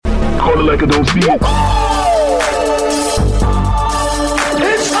Call it like I don't see it.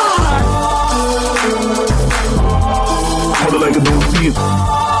 It's time. Call it like I don't see it.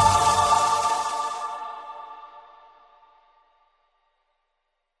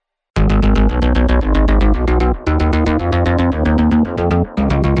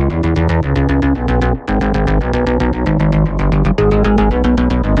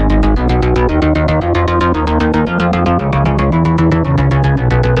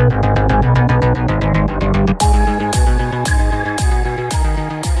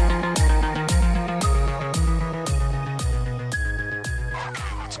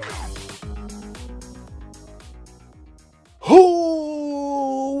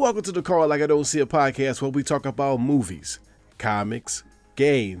 Welcome to the Call Like I Don't See a podcast where we talk about movies, comics,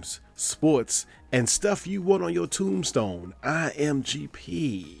 games, sports, and stuff you want on your tombstone. I am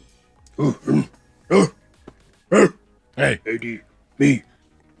GP. Hey, AD. Me,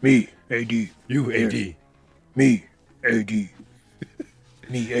 AD. You, AD. Me, AD.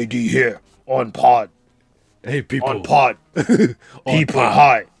 Me, AD here. On pod. Hey, people. On pod. People,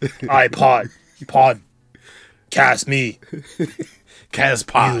 hi. iPod. Pod. Cast me. Cas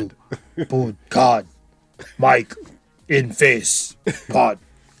Pod. Pod. God. Mike. In face. Pod.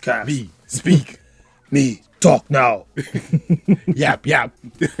 Cast. Me. Speak. Me. Talk now. Yap, yap.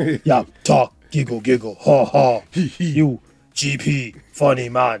 Yap. Talk. Giggle. Ha ha. You. GP. Funny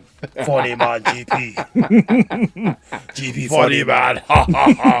man. Funny man. GP. GP. Funny man. Ha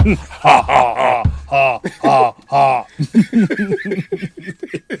ha ha. Ha ha ha. Ha ha.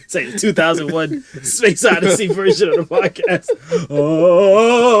 It's like the 2001 Space Odyssey version of the podcast.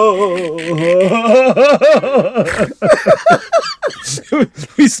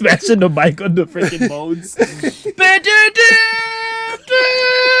 We smashing the mic on the freaking bones.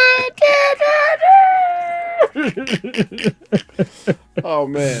 Oh,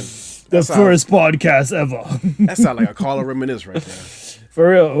 man. The first podcast ever. That sounds like a Call of Reminisce right there. For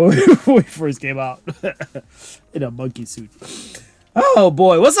real, when we first came out in a monkey suit. Oh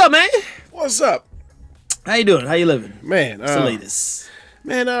boy, what's up, man? What's up? How you doing? How you living? Man, What's the latest?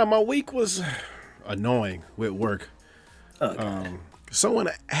 Man, my week was annoying with work. Someone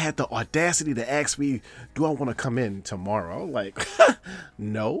had the audacity to ask me, do I want to come in tomorrow? I'm like,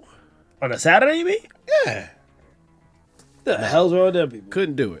 no. On a Saturday, you mean? Yeah. The hell's wrong with them people?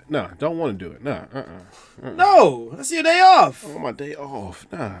 Couldn't do it. No, don't want to do it. No, No, that's your day off. On my day off.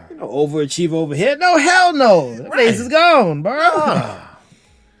 Nah. You know, overachieve over here. No, hell no. That days is gone, bro. I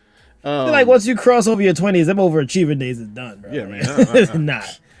feel like once you cross over your 20s, them overachieving days is done, bro. Yeah, man.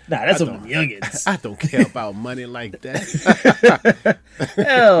 Nah, that's for the youngins. I don't care about money like that.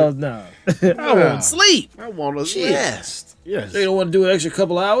 Hell no. I want sleep. I want to rest. Yes. So you don't want to do an extra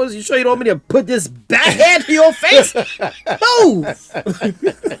couple hours? You sure you don't want me to put this backhand to your face? Move!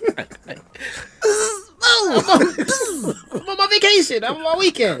 Move! I'm on my vacation. I'm on my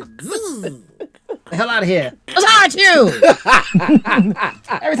weekend. The hell out of here. What's wrong with you?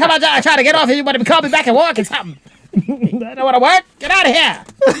 Every time I try to get off here, you want to call me back and walk or something. I don't want to work. Get out of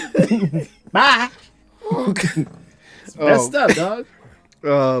here. Bye. Messed up, dog.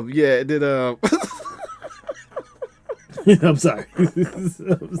 Yeah, it did. I'm sorry.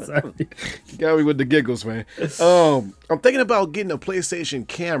 I'm sorry. You got me with the giggles, man. I'm thinking about getting a PlayStation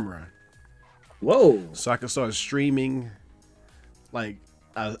camera. Whoa. So I can start streaming, like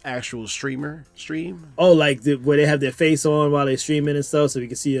an actual stream. Oh, like where they have their face on while they're streaming and stuff, so we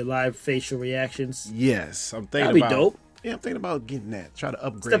can see your live facial reactions. Yes, I'm thinking That'd be about. dope. Yeah, I'm thinking about getting that. Try to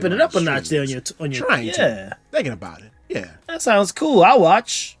upgrade. Stepping it my up a notch there streams. on your. Trying to. Thinking about it. Yeah. That sounds cool. I'll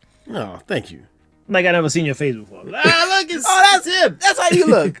watch. Oh, thank you. Like I never seen your face before. Look, it's, that's him. That's how you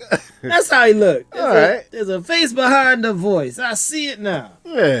look. that's how he look. All right. There's a face behind the voice. I see it now.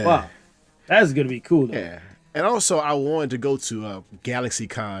 Yeah. Wow. That's gonna be cool though. Yeah. And also, I wanted to go to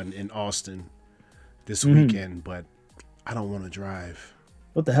GalaxyCon in Austin this weekend, but I don't want to drive.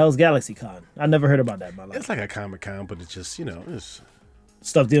 What the hell's GalaxyCon? I never heard about that in my life. It's like a Comic-Con, but it's just, it's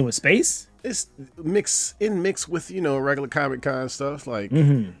Stuff dealing with space? it's mix with, regular Comic-Con stuff. Like,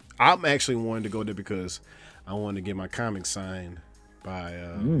 I'm actually wanting to go there because I wanted to get my comic signed by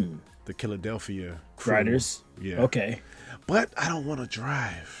the Philadelphia crew. Writers? Yeah. Okay. But I don't want to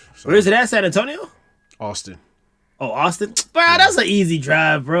drive. So, Where is it at? San Antonio? Austin. Oh, Austin? Bro, that's an easy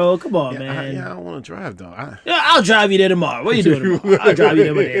drive, bro. Come on, Yeah, man. I don't want to drive, though. I'll drive you there tomorrow. What are you doing tomorrow? I'll drive you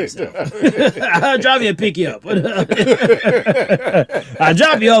there my damn self. I'll drive you and pick you up. I'll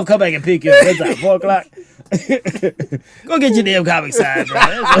drop you off, come back and pick you up. What's that, 4 o'clock? Go get your damn comic signed, bro.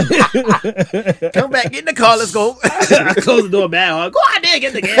 Come back, get in the car, let's go. I close the door bad hard. Go out there,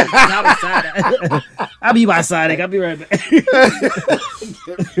 get the damn comic signed. I'll be by Sonic. I'll be right back.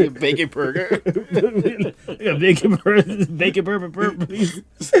 Bacon burger. Bacon burger, please.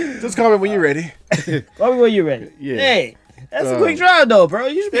 Just call me when you're ready. Call me when you're ready. Yeah. Hey, that's a quick drive though, bro.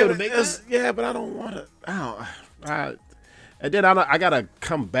 You should be able to make that. Yeah, but I don't want to. And then I gotta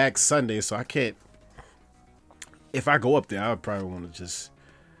come back Sunday, so I can't. If I go up there, I would probably want to just.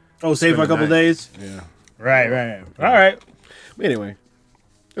 Oh, stay for a couple days. Yeah. Right. All right. But anyway,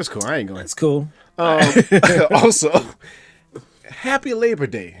 that's cool. I ain't going. That's cool. Also, happy Labor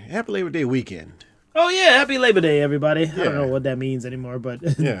Day. Happy Labor Day weekend. Oh yeah, happy Labor Day, everybody. Yeah. I don't know what that means anymore, but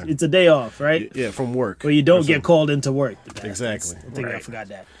Yeah. it's a day off, right? Yeah, from work. Where you don't get called into work. Exactly. I think I Right. forgot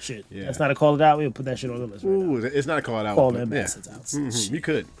that. Shit. Yeah. That's not a call it out. We'll put that shit on the list right now. Ooh, it's not a call out. Call but them yeah. bastards out. Mhm, you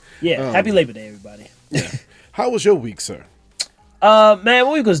could. Yeah, happy Labor Day, everybody. How was your week, sir? Man, my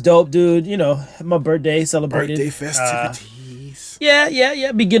week was dope, dude. You know, my birthday celebrated. Birthday festivities.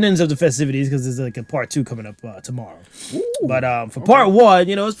 Yeah. Beginnings of the festivities because there's like a part 2 coming up tomorrow. But for part 1,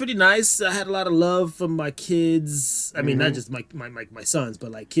 you know, it's pretty nice. I had a lot of love from my kids. I mean, not just my sons,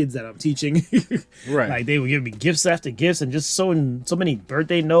 but like kids that I'm teaching. Right. Like they would give me gifts after gifts and just so many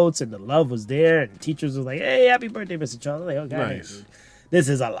birthday notes, and the love was there. And teachers was like, "Hey, happy birthday, Mr. Charles." Like, okay, Nice. dude. This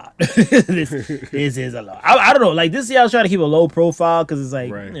is a lot. this is a lot. I don't know. Like this year, I was trying to keep a low profile because it's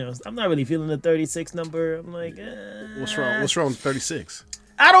like, Right. you know, I'm not really feeling the 36 number. I'm like, What's wrong? What's wrong with 36?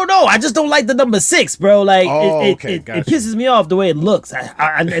 I don't know. I just don't like the number 6, bro. Like it gotcha. pisses me off the way it looks.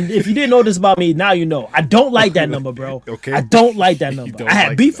 And if you didn't know this about me, now you know. I don't like that number, bro. Okay. I don't like that number. don't I had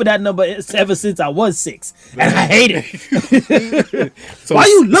like beef that. with that number ever since I was 6, and I hate it. So Why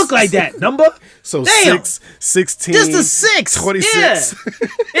you look like that number? So Damn. 16. Just a 6. 26.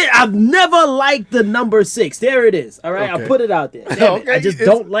 Yeah. I've never liked the number 6. There it is. All right, Okay. I'll put it out there. Damn it. Okay, I just it's-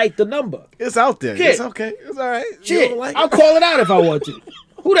 don't like the number. It's out there. Shit. It's okay. It's all right. You Shit, don't like I'll it? call it out if I want to.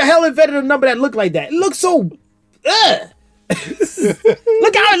 Who the hell invented a number that looked like that? It looks so. Look how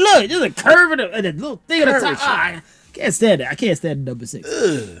it looks. There's a curve and a little thing at the top. I can't stand it. I can't stand number 6.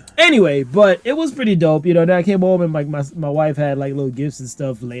 Anyway, but it was pretty dope. You know, then I came home and like my wife had like little gifts and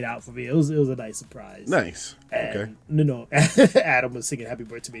stuff laid out for me. It was a nice surprise. Nice. Okay. And, no. Adam was singing "Happy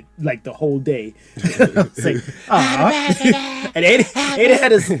Birthday" to me like the whole day. Like, and Aiden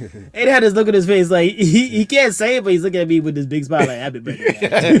had his look on his face like he can't say it, but he's looking at me with this big smile like "Happy birthday,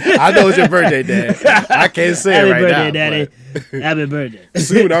 Daddy." I know it's your birthday, Dad. I can't say Happy it right birthday, now. Daddy. Happy birthday. but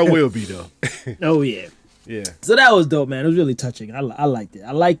Soon I will be, though. Oh yeah. Yeah. So that was dope, man. It was really touching. I liked it.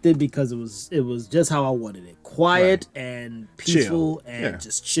 I liked it because it was just how I wanted it. Quiet and peaceful and Yeah.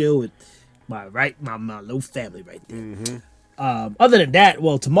 just chill with my little family right there. Other than that,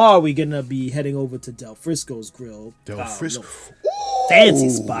 well, tomorrow we're gonna be heading over to Del Frisco's Grill. Del Frisco. little Fancy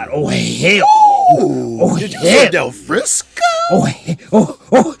spot. Oh hell. Oh Did you say hell. Del Frisco? Oh hell.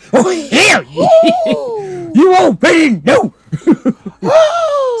 You already know.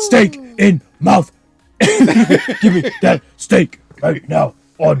 Steak in mouth. Give me that steak right now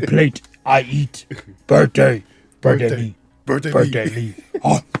on plate. I eat. Birthday me. Birthday Me.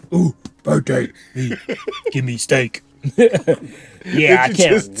 Oh, ooh, birthday me. Give me steak. Yeah, I you can't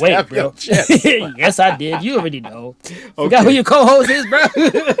just wait, tap bro. your chest? Yes, I did. You already know. Forgot who your co-host is, bro.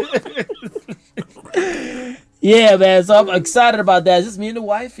 Yeah, man. So I'm excited about that. It's just me and the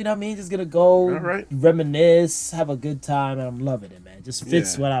wife, you know what I mean? Just gonna go right. reminisce, have a good time, and I'm loving it, man. Just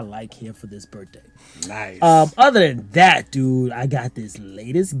fits Yeah. what I like here for this birthday. Nice. Other than that, dude, I got this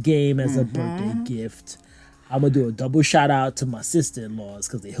latest game as a birthday gift. I'm gonna do a double shout out to my sister-in-laws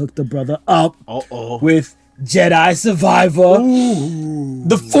because they hooked the brother up with Jedi Survivor.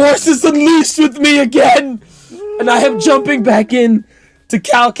 The Force is unleashed with me again, and I am jumping back in to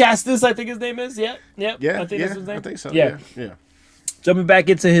Cal Castus, I think his name is. Yep. yeah, I think that's his name. I think so. Yeah. Yeah. Jumping back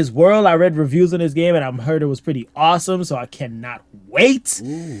into his world. I read reviews on this game, and I heard it was pretty awesome. So I cannot wait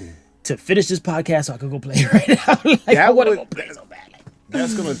to finish this podcast so I can go play it right now. Like, I want to go play so badly.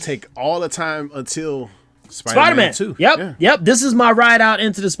 That's going to take all the time until Spider-Man 2. Yep. This is my ride out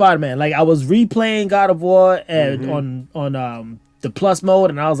into the Spider-Man. Like I was replaying God of War and on the plus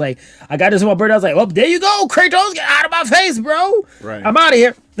mode, and I was like, I got this on my birthday. I was like, well, there you go, Kratos, get out of my face, bro. Right. I'm out of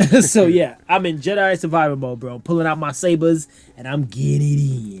here. So yeah, I'm in Jedi Survivor mode, bro. I'm pulling out my sabers and I'm getting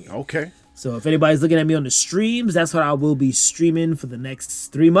it in. Okay. So if anybody's looking at me on the streams, that's what I will be streaming for the next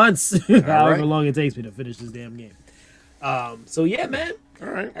 3 months, however right. long it takes me to finish this damn game. So yeah, man. All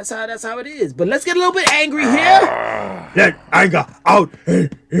right. That's how it is. But let's get a little bit angry here. Let anger out.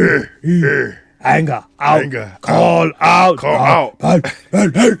 Anger out. Anger Call out. Call out.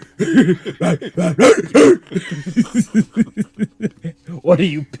 What are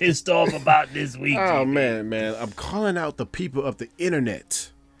you pissed off about this week? Oh man, I'm calling out the people of the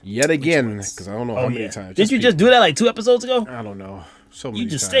internet yet again because I don't know how many times. Did you just do that like 2 episodes ago? I don't know. So many You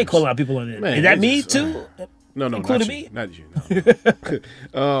just times. stay calling out people on the internet. Is that me too? No, including not me? you, not you.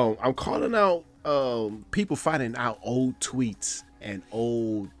 No. I'm calling out people finding out old tweets and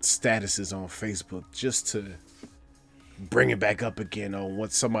old statuses on Facebook just to bring it back up again on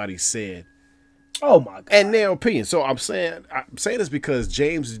what somebody said. Oh my god! And their opinion. So I'm saying this because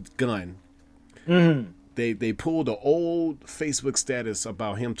James Gunn, they pulled an old Facebook status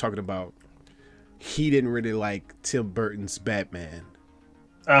about him talking about he didn't really like Tim Burton's Batman.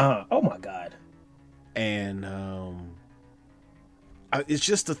 Oh my god! And it's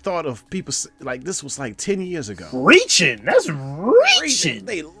just the thought of people like this was like 10 years ago. Reaching. That's reaching.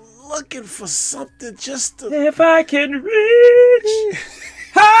 They looking for something just to. If I can reach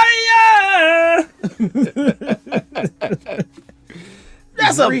higher.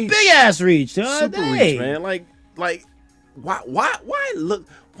 That's a big ass reach, huh? Super reach, man. Like why look?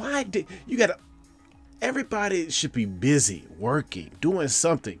 Why did you gotta? Everybody should be busy working, doing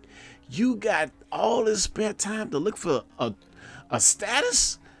something. You got all this spare time to look for a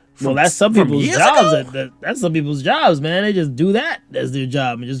status? Well, that's some people's jobs. That's some people's jobs, man. They just do that as their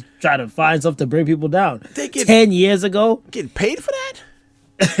job and just try to find stuff to bring people down. 10 years ago, getting paid for that?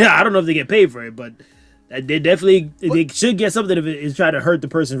 I don't know if they get paid for it, but they should get something if it's trying to hurt the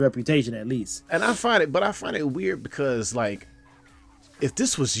person's reputation at least. And I find it weird because like, if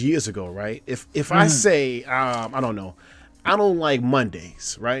this was years ago, right? If I say I don't know, I don't like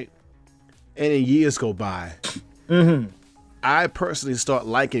Mondays, right? And then years go by. I personally start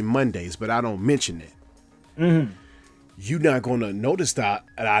liking Mondays, but I don't mention it. You're not going to notice that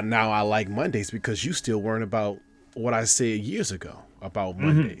I like Mondays because you still worrying about what I said years ago about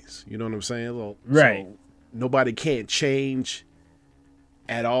Mondays. You know what I'm saying? Well, right. So nobody can't change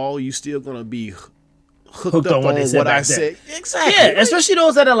at all. You still going to be hooked up on what I said. Exactly. Yeah, especially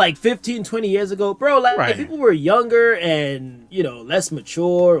those that are like 15, 20 years ago. Bro, like people were younger and, less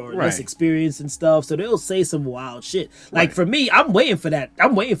mature or less experienced and stuff, so they'll say some wild shit. Like for me, I'm waiting for that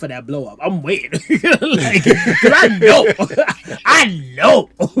blow up. I'm waiting. Like, cause I know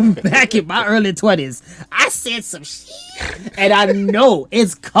back in my early 20s, I said some shit and I know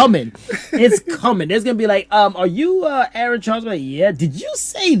it's coming. It's coming. There's gonna be like, are you Aaron Charles? Like, yeah, did you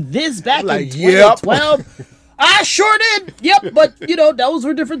say this back in 2012? I sure did. Yep, but those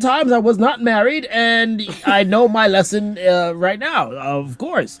were different times. I was not married, and I know my lesson right now. Of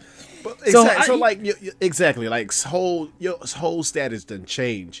course. But exactly. Like your whole status done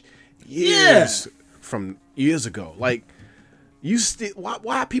change years from years ago. Like you still,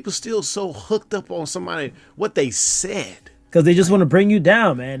 why are people still so hooked up on somebody what they said? Because they just want to bring you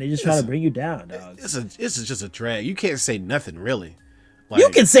down, man. They just try to bring you down, dog. It's just a drag. You can't say nothing really. Like, you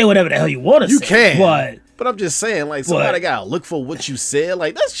can say whatever the hell you want to say. You can, but I'm just saying, like, somebody gotta look for what you said.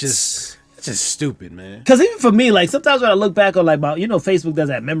 Like, that's just stupid, man. Because even for me, like, sometimes when I look back on, like, about, Facebook does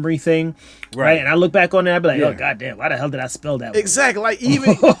that memory thing, right? And I look back on it, I be like, oh, goddamn, why the hell did I spell that? Exactly. Like,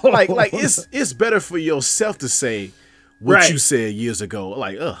 even, like, it's better for yourself to say what you said years ago.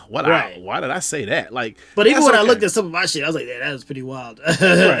 Like, why did I say that? Like, but even when I looked at some of my shit, I was like, yeah, that was pretty wild.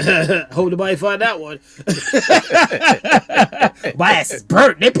 Hope nobody find that one. My ass is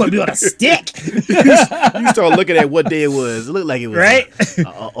burnt. They put me on a stick. You start looking at what day it was. It looked like it was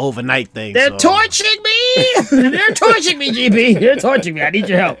an overnight thing. They're torching me. They're torching me, GB. They're torching me. I need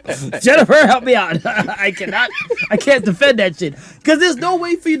your help. Jennifer, help me out. I can't defend that shit. Because there's no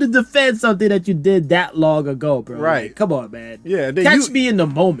way for you to defend something that you did that long ago, bro. Right. Like, come on, man. Yeah. Catch me in the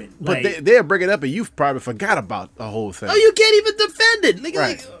moment. But they'll bring it up and you probably forgot about the whole thing. Oh, you can't even defend it. Like,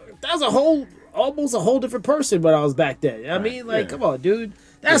 that was almost a whole different person when I was back then. I mean, like, come on, dude.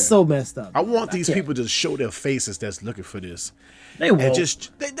 That's so messed up. I want these people to show their faces that's looking for this. They won't.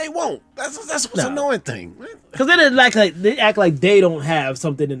 And they won't. That's what's annoying thing. Because then they act like they don't have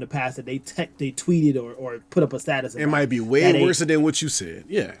something in the past that they tweeted or put up a status about. It might be way worse than what you said.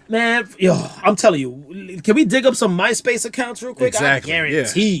 Yeah. Man, I'm telling you. Can we dig up some MySpace accounts real quick? Exactly. I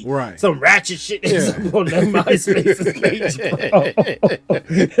guarantee some ratchet shit on that MySpace page.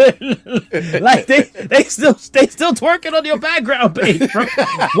 Like they still twerking on your background page, bro.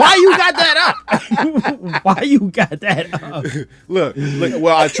 Why you got that up? Why you got that up? Look.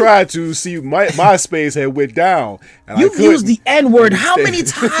 Well, I tried to see MySpace had went down. And you've used the N-word how many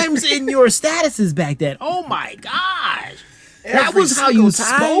times in your statuses back then? Oh my gosh. That was how you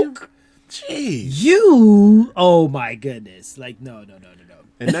spoke? Jeez. You, oh my goodness. Like, no.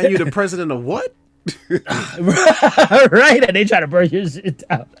 And now you're the president of what? Right? And they try to burn your shit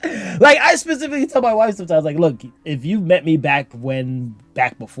down. Like, I specifically tell my wife sometimes, like, look, if you met me back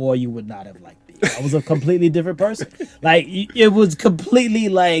before, you would not have liked me. I was a completely different person. Like, it was completely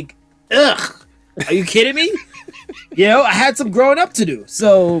like, ugh. Are you kidding me? You know, I had some growing up to do.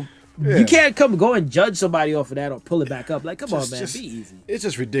 So you can't go and judge somebody off of that or pull it back up. Like, come on, man, be easy. It's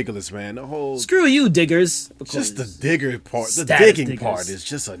just ridiculous, man. The whole screw you, diggers. Just the digger part, the digging diggers. Part is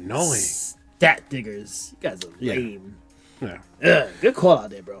just annoying. Stat diggers, you guys are lame. Yeah. Good call out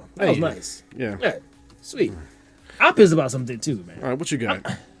there, bro. That was nice. Yeah. Sweet. I'm pissed about something too, man. All right, what you got?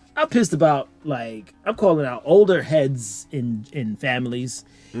 I'm pissed about, like, I'm calling out older heads in families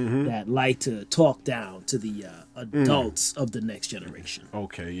that like to talk down to the adults of the next generation.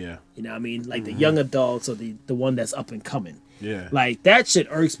 Okay, yeah. You know what I mean? Like the young adults or the one that's up and coming. Yeah. Like, that shit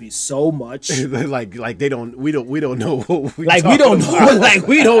irks me so much. like we don't know what we like we don't know like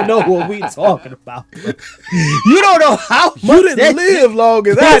we don't know what we talking about. You don't know how much you didn't live long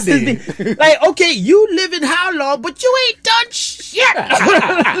as I did. Like, okay, you living how long, but you ain't done shit.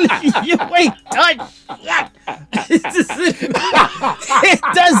 You ain't done shit. It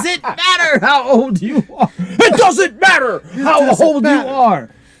doesn't matter how old you are. It doesn't matter how old you are.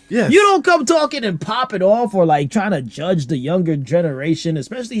 Yes. You don't come talking and popping off or like trying to judge the younger generation,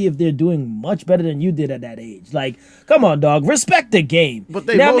 especially if they're doing much better than you did at that age. Like, come on, dog, respect the game. But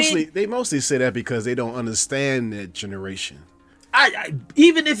they mostly say that because they don't understand that generation. I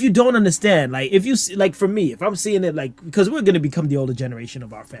even if you don't understand, like, if you see, like, for me, if I'm seeing it, like, because we're gonna become the older generation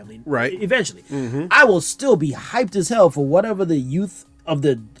of our family, right? Eventually, I will still be hyped as hell for whatever the youth of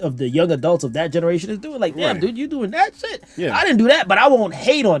the young adults of that generation is doing. Like, damn, dude, you doing that shit? Yeah. I didn't do that, but I won't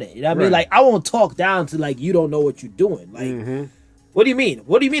hate on it. You know what I mean? Like, I won't talk down to, like, you don't know what you're doing. Like, what do you mean?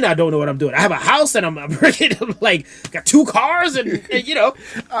 What do you mean I don't know what I'm doing? I have a house and I'm like, got 2 cars and you know,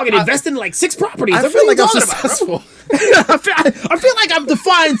 I'm gonna invest in like 6 properties. I feel like I'm successful. I feel like I'm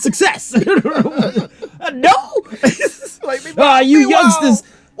defining success. No. Like, you youngsters.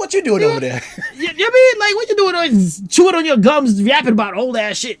 What you doing over there? You know what I mean? Like, what you doing? Chewing on your gums, yapping about old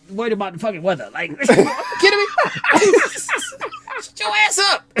ass shit, worried about the fucking weather. Like, you kidding me? Shut your ass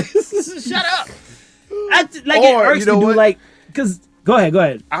up. Shut up. Like, it irks me, dude. Like, because, go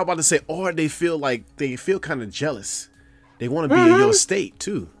ahead. I was about to say, or they feel kind of jealous. They want to be in your state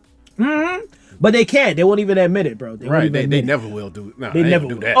too. But they can't. They won't even admit it, bro. They never will do. No, they never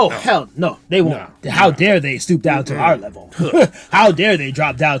do will. that. Oh, hell no. They won't. How dare they stoop down to our level? How dare they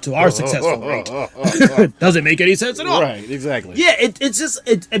drop down to our successful rate? Doesn't make any sense at all. Right, exactly. Yeah, it's just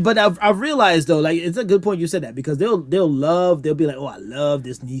but I've realized though, like, it's a good point you said that, because they'll be like, oh, I love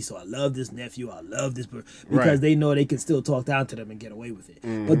this niece, or I love this nephew, or I love this, because they know they can still talk down to them and get away with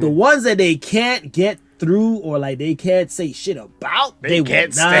it. But the ones that they can't get through, or like they can't say shit about, they will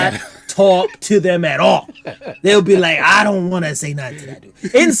not talk to them at all. They'll be like, I don't want to say nothing to that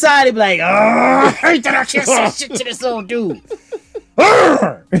dude. Inside, they be like, I hate that I can't say shit to this little dude.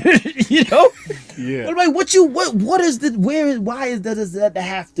 You know? Yeah. But I'm like, what is the, why does that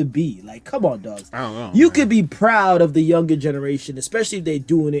have to be? Like, come on, dogs. I don't know. You could be proud of the younger generation, especially if they're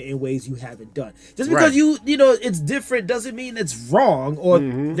doing it in ways you haven't done. Just because you know, it's different doesn't mean it's wrong, or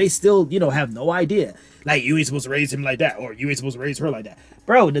they still, you know, have no idea. Like, you ain't supposed to raise him like that, or you ain't supposed to raise her like that.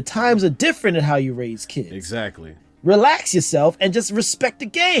 Bro, the times are different in how you raise kids. Exactly. Relax yourself and just respect the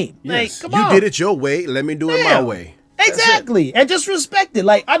game. Yes. Like, come on. You did it your way, let me do it my way. Exactly. And just respect it.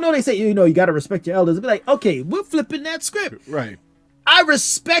 Like, I know they say, you know, you got to respect your elders. Be like, okay, we're flipping that script. Right. I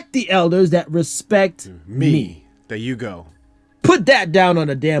respect the elders that respect me. There you go. Put that down on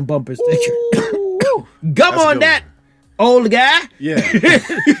a damn bumper sticker. Gum on that, old guy. Yeah.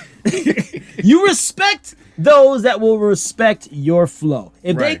 You respect those that will respect your flow.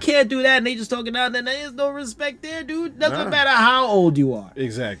 If they Right. can't do that and they just talking down, then there is no respect there, dude. Doesn't matter how old you are.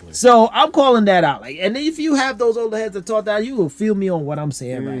 Exactly. So I'm calling that out. Like, and if you have those older heads that talk down, you will feel me on what I'm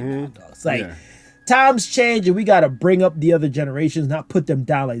saying right now, dog. It's like, times change and we got to bring up the other generations, not put them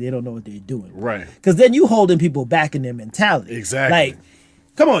down like they don't know what they're doing. Right. Because then you holding people back in their mentality. Exactly. Like,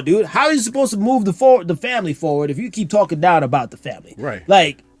 come on, dude. How are you supposed to move the family forward if you keep talking down about the family? Right.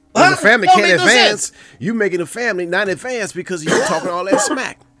 Like, when the family can't advance, no you making the family not advance because you're talking all that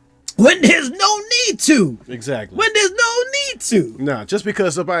smack. When there's no need to. Exactly. When there's no need to. Nah, just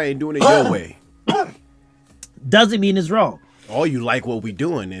because somebody ain't doing it your way doesn't mean it's wrong. Or you like what we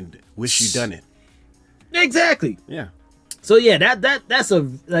doing and wish you done it. Exactly. Yeah. So yeah, that's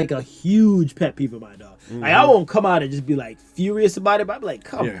a huge pet peeve of mine, dog. Like, I won't come out and just be like furious about it, but I'm like,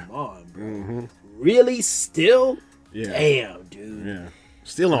 come on, bro. Really? Still? Yeah. Damn, dude. Yeah.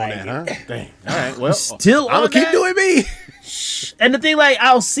 Still on that, huh? Dang. All right. Well, Still I'm on gonna keep that? doing me. And the thing, like,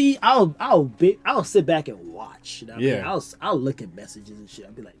 I'll sit back and watch. You know what I mean? Yeah. I'll look at messages and shit.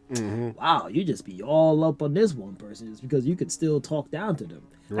 I'll be like, wow, you just be all up on this one person just because you can still talk down to them.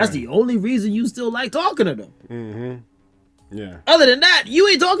 That's Right. the only reason you still like talking to them. Yeah. Other than that, you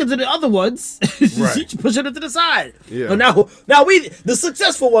ain't talking to the other ones. Right. You pushing it to the side. Yeah. But now we the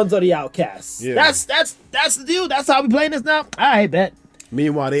successful ones are the outcasts. Yeah. That's the deal. That's how we playing this now. All right, bet.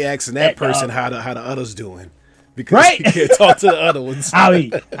 Meanwhile, they asking that That person dog. how the others doing because Right. you can't talk to the other ones.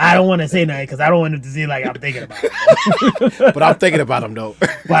 I don't want to say nothing because I don't want them to see like I'm thinking about it. But I'm thinking about them though.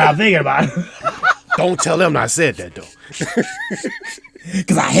 But I'm thinking about it. Don't tell them I said that though.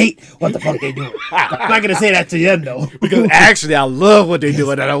 Because I hate what the fuck they doing. I'm not gonna say that to them though. Because actually, I love what they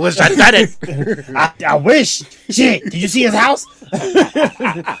doing, and I wish I done it. I wish. Shit, did you see his house?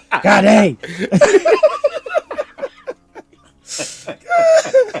 God dang.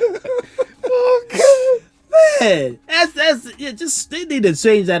 Man, that's yeah, just they need to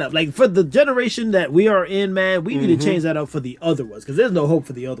change that up. Like for the generation that we are in, man, we need to change that up for the other ones because there's no hope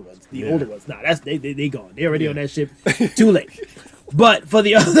for the other ones. The older ones, nah, that's they gone. They already on that ship. Too late. But for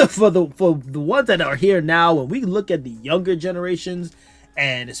the other for the ones that are here now, when we look at the younger generations,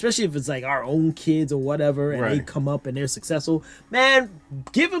 and especially if it's like our own kids or whatever, and they Right. come up and they're successful, man,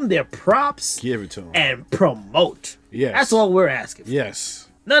 give them their props Give it to them. and promote. Yes. That's all we're asking for. Yes.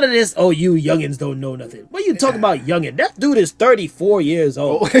 None of this, oh, you youngins don't know nothing. What are you talking about, youngin? That dude is 34 years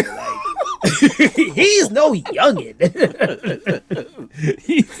old. Like, he's no youngin.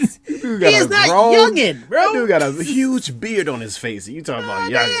 He's not youngin, bro. That dude got a huge beard on his face. You talking about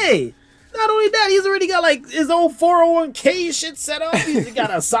young? Hey, not only that, he's already got like his own 401k shit set up. He's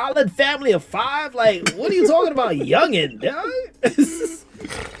got a solid family of 5. Like, what are you talking about, youngin, dog?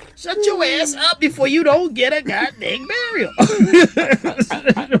 Shut your ass up before you don't get a goddamn burial.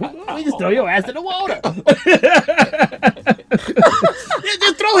 We just throw your ass in the water.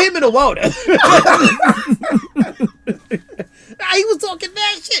 Just throw him in the water. Nah, he was talking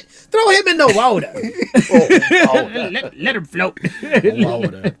that shit. Throw him in the water. Let him float.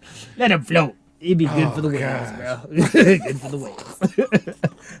 Water. Let him float. He'd be good for the whales, bro. Good for the whales.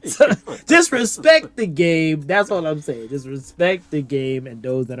 So, just respect the game. That's all I'm saying. Just respect the game and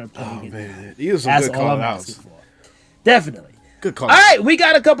those that are playing it. Man, these are some That's good all call I'm outs. asking for. Definitely. Good call. All right, we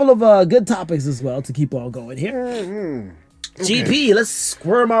got a couple of good topics as well to keep on going here. GP, let's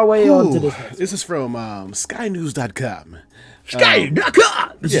squirm our way onto this one. This is from SkyNews.com.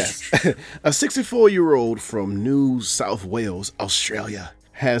 Sky.com. Yes. A 64-year-old from New South Wales, Australia,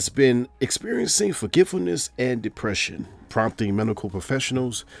 has been experiencing forgetfulness and depression, prompting medical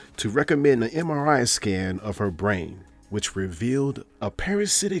professionals to recommend an MRI scan of her brain, which revealed a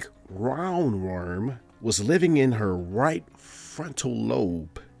parasitic roundworm was living in her right frontal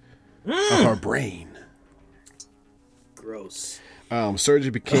lobe of her brain. Gross.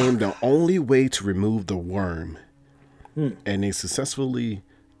 Surgery became the only way to remove the worm, and they successfully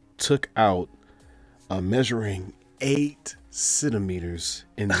took out a measuring 8 centimeters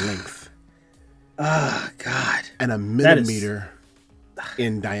in length. Oh, God. And a millimeter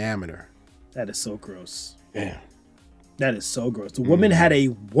in diameter. That is so gross. Yeah. That is so gross. The woman had a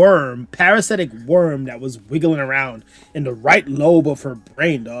worm, parasitic worm that was wiggling around in the right lobe of her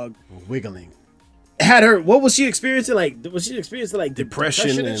brain, dog. Wiggling. Had her, what was she experiencing? Like, was she experiencing like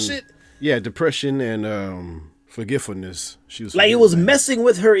Depression and shit? Yeah, depression and forgetfulness. She was Like it was forgetting that. messing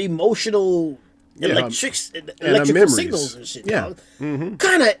with her emotional electrical memories. signals and shit. Yeah.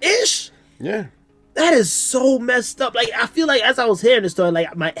 Kind of ish. Yeah. That is so messed up. Like I feel like as I was hearing this story,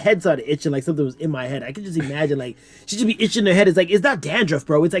 like my head started itching, like something was in my head. I could just imagine like she just be itching her head. It's like it's not dandruff,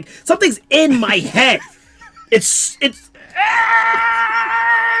 bro. It's like something's in my head. It's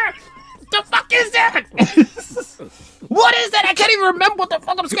the fuck is that? What is that? I can't even remember what the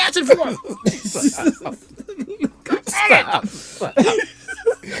fuck I'm scratching for. God dang it.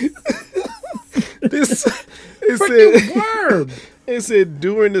 This it Freaking said, worm. it said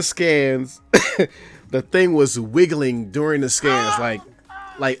during the scans, the thing was wiggling during the scans, like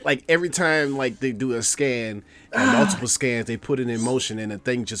every time like they do a scan and multiple scans, they put it in motion and the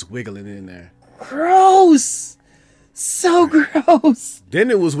thing just wiggling in there. Gross. So gross. Then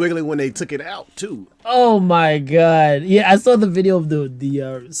it was wiggling when they took it out too. Oh my god. Yeah, I saw the video of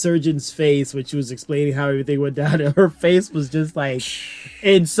the surgeon's face when she was explaining how everything went down, and her face was just like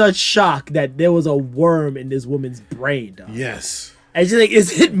in such shock that there was a worm in this woman's brain, dog. Yes. And she's like,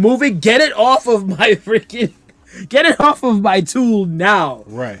 is it moving? Get it off of my tool now.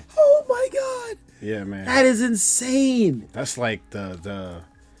 Right. Oh my god. Yeah, man. That is insane. That's like the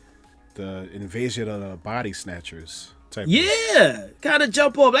invasion of the body snatchers. type. Yeah, kind of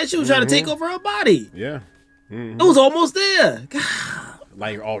jump off like she was trying to take over her body. Yeah. It was almost there. God.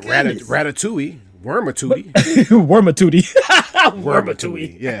 Like Goodness. Ratatouille, Wormatouille. Wormatootie.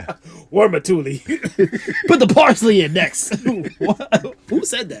 Wormatouille. Yeah. Wormatoolie. Put the parsley in next. Who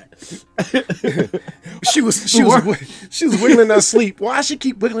said that? She was wiggling her sleep. Why she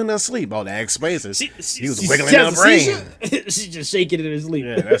keep wiggling her sleep? Oh, that explains it. He was wiggling her brain. She's just shaking it in her sleep.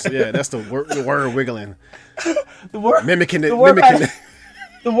 That's the word wiggling. The word Mimicking it.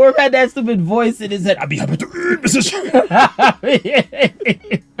 The word had that stupid voice in his head. I'd be happy to eat, Mrs.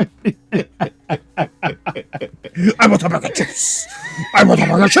 I want a bag of chips. I want a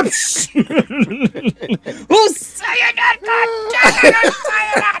bag of chips. Who's saying that?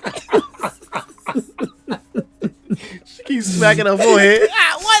 She keeps smacking her forehead.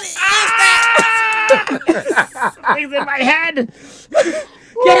 What is that? Things in my head.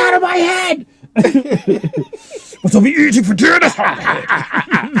 Get out of my head. What are we eating for dinner?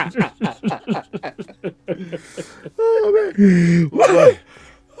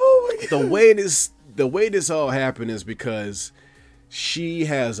 The way this all happened is because she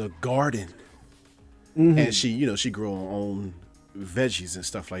has a garden, and she grow her own veggies and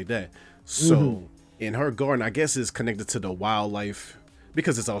stuff like that. So in her garden, I guess it's connected to the wildlife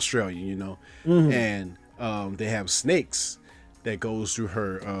because it's Australia, and they have snakes that goes through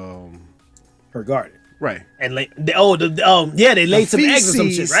her garden. Right. And they laid some eggs or some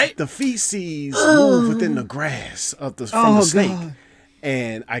shit, right? The feces move within the grass from the snake. God.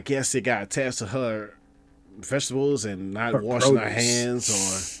 And I guess it got attached to her vegetables and not washing her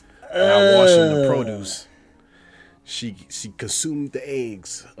hands or not washing the produce. She consumed the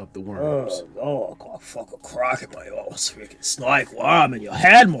eggs of the worms. God, fuck a crock in my ass, freaking snake worm in your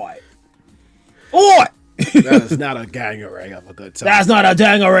head, mate. Oi! That is not a gangarang of a good time. That's not a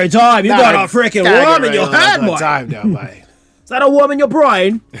dangarang time. You got a freaking worm in your head, mate. Time now, mate. Is that a worm in your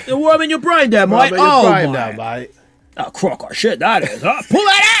brain? A worm in your brain there, mate. Mate. A crock of shit, that is. Huh? Pull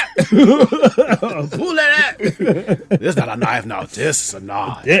that out! Pull that out! This is not a knife now. This is a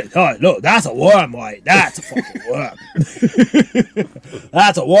knife. Look, that's a worm, mate. That's a fucking worm.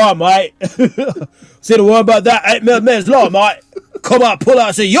 That's a worm, mate. See the worm about that 8 millimeters long, mate. Come on, pull out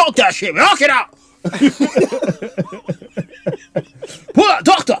and say, yoke that shit. Yoke it out! Pull out,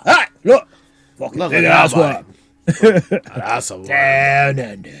 doctor! Hey, look! Fucking big ass worm. That's a worm. Down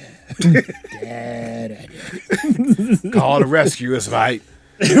under. Call the rescuers, mate.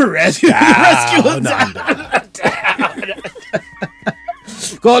 Rescue them.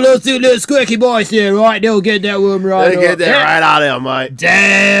 Got those two little squirky boys here, right? They'll get that worm right. They'll get that right out of there, mate.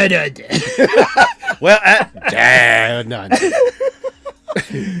 Well,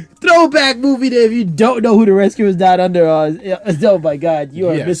 Throwback movie there. If you don't know who the rescuers down under are, oh my god, you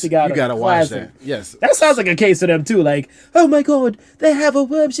are missing out. You gotta watch that. Yes, that sounds like a case for them too. Like, oh my god, they have a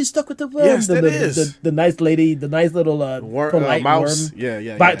worm. She's stuck with the worm. Yes, that is. The nice lady, the nice little polite mouse. Worm.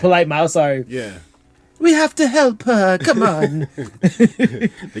 Yeah. Polite mouse. Sorry. Yeah. We have to help her. Come on.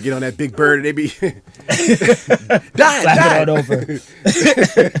 They get on that big bird and they be die over.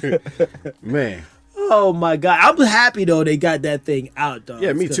 Man. Oh my god, I'm happy though they got that thing out though.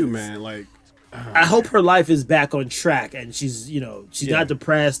 Yeah, me too, man. Like, I hope her life is back on track and she's not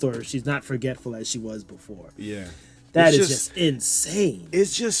depressed or she's not forgetful as she was before. Yeah, that is just insane. It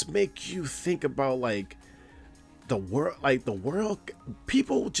just makes you think about like the world.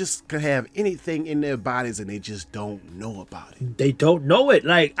 People just could have anything in their bodies and they just don't know about it. They don't know it.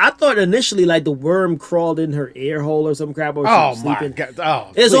 Like, I thought initially like the worm crawled in her ear hole or some crap or something. My god!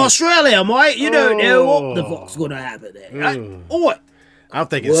 Oh, it's Australia, mate. You don't know what the fuck's gonna happen there. Right? I'm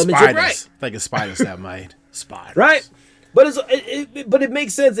thinking spiders. Right. Thinking spiders that might spiders. Right. But it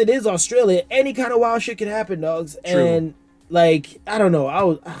makes sense. It is Australia. Any kind of wild shit can happen, dogs. True. And like, I don't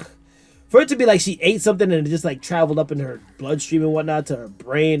know. For it to be like she ate something and it just like traveled up in her bloodstream and whatnot to her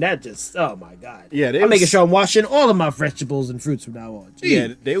brain, that just, oh my god. Yeah, I'm making sure I'm washing all of my vegetables and fruits from now on. Jeez.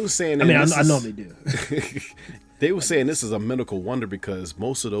 Yeah, they were saying that I normally do. They were saying this is a medical wonder because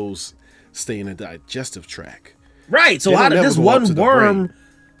most of those stay in the digestive tract. Right. So how did this one worm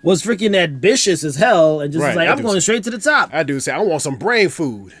was freaking ambitious as hell and just was like, I'm going straight to the top. I do say, I want some brain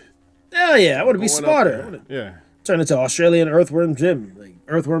food. Hell yeah, I want to be smarter. Yeah. Turn into Australian Earthworm Jim, like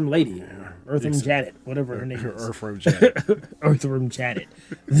Earthworm Lady. Earthworm Janet, whatever her name is. Earthworm Janet. Earthworm Janet.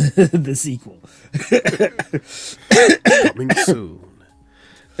 The sequel. Coming soon.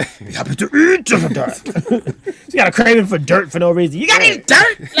 You happen to eat dirt. You got a craving for dirt for no reason. You gotta eat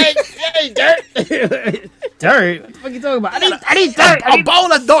dirt! Like, dirt! Dirt? What the fuck are you talking about? I need dirt! A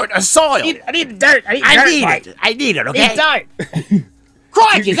bowl of dirt, a soil! I need dirt! I need it, okay? Eat dirt!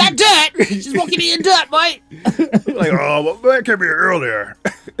 Crikey, is that dirt? She's walking in dirt, mate! Like, oh, well, man came here earlier.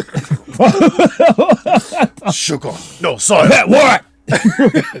 Sugar. No, sorry. That what?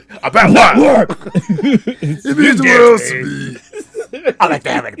 About what? What? It means the world to me. I like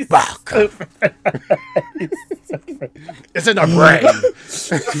to have it back. It's in the brain.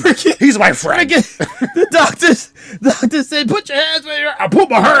 He's my friend. The doctor said, put your hands where you're. I put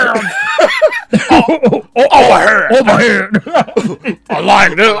my hand Oh, my hair. on my head. I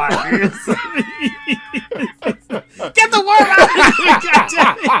like this. Get the worm out of here. Get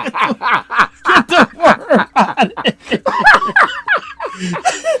the worm out of here.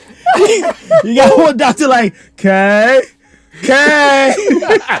 You got one doctor like, okay.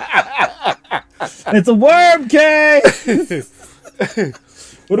 It's a worm, Kay.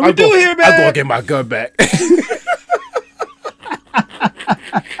 What do we do here, man? I'm going to get my gun back.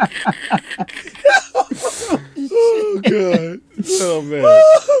 Oh, God. Oh, man.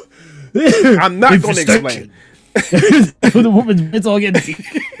 I'm not going to explain. The woman's it's all getting deep.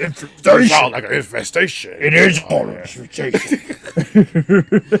 It sounds like an infestation. It is called an infestation.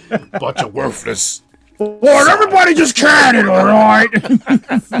 Bunch of worthless. Lord, everybody just can it, all right?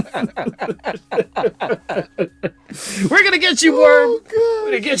 We're gonna get you, worm. We're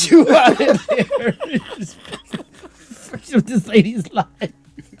gonna get you out of there. With this lady's life.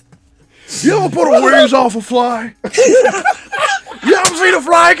 You ever put a wings off a fly? You ever seen a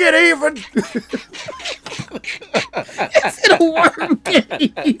fly get even? It's in a worm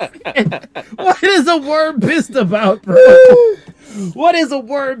cave. What is a worm pissed about, bro? What is a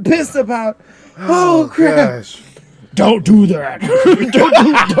worm pissed about? Oh crap! Gosh. Don't do that.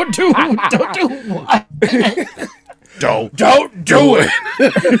 Don't do what? Don't do it.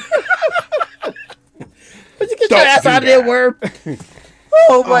 Would you get your ass out of there, worm?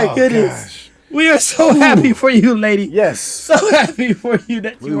 Oh my goodness. Gosh. We are so happy for you, lady. Yes. So happy for you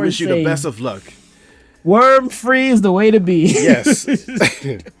that We you are wish you the safe. best of luck. Worm free is the way to be. Yes.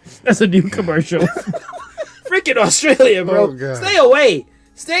 That's a new commercial. Freaking Australia, bro. Oh, God. Stay away.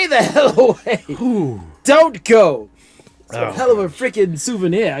 Stay the hell away. Ooh. Don't go. It's a Oh, hell of a freaking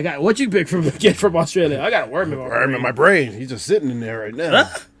souvenir. I got what you pick from Australia. I got a worm in my Worm in my brain. He's just sitting in there right now.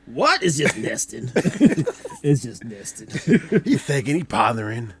 Huh? What? It's just nesting. It's just nesting. He thinking, he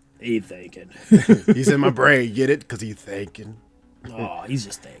pondering. He thinking. He's in my brain. Get it? Because he thinking. Oh, he's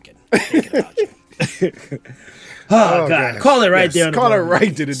just thinking. Thinking about you. Oh, God. gosh. Call it right Yes, there. on the call it button.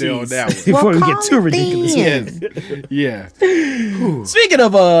 right to the day on Jeez. that one. Before we get too ridiculous. Yeah. Yeah. Speaking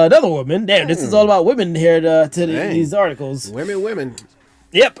of another woman, damn, this is all about women here Dang. these articles. Women.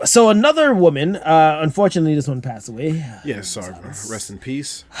 Yep. So another woman, unfortunately, this one passed away. Yes, sorry. Rest in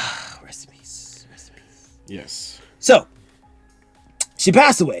peace. Rest in peace. Rest in peace. Yes. So she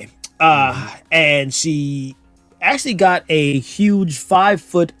passed away, and she actually got a huge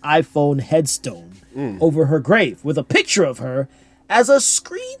 5-foot iPhone headstone over her grave with a picture of her as a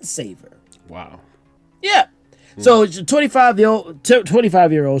screensaver. Wow. Yeah. So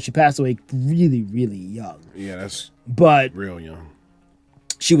 25-year-old, she passed away really, really young. Yeah, that's But real young.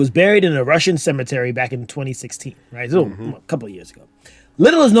 she was buried in a Russian cemetery back in 2016, right? So a couple of years ago.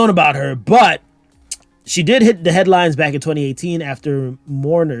 Little is known about her, but she did hit the headlines back in 2018 after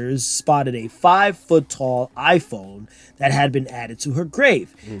mourners spotted a 5-foot tall iPhone that had been added to her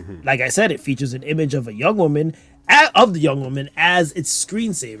grave. Like I said, it features an image of the young woman as its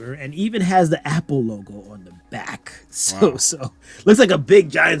screensaver, and even has the Apple logo on the back. So looks like a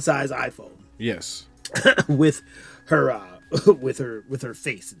big giant size iPhone Yes. with her with her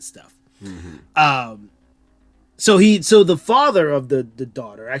face and stuff. So the father of the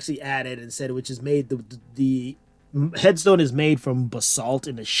daughter actually added and said, which is made the headstone is made from basalt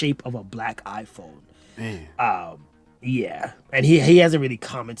in the shape of a black iPhone. Man. Yeah, and he hasn't really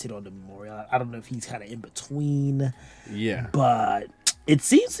commented on the memorial. I don't know if he's kind of in between, Yeah. but it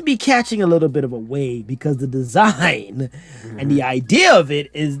seems to be catching a little bit of a wave because the design and the idea of it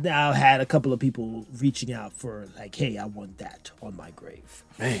is now had a couple of people reaching out for like, hey, I want that on my grave.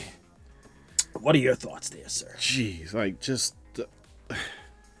 Man. What are your thoughts there, sir? Jeez, like just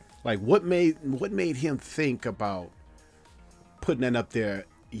like what made him think about putting that up there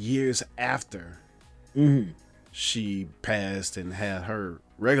years after she passed and had her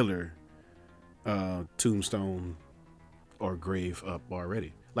regular tombstone or grave up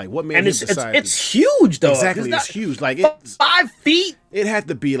already? Like what made And him it's decide? it's huge though. exactly, it's huge. Like it 5 feet. had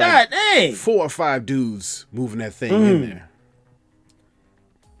to be God like dang. 4 or 5 dudes moving that thing in there.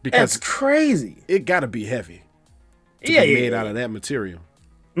 That's Because crazy. it got to be heavy to Yeah, be yeah, made yeah. out of that material.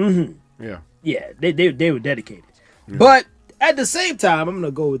 Yeah. Yeah, they were dedicated. But at the same time, I'm gonna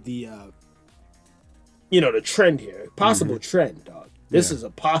go with the the trend here. Possible trend, dog. This is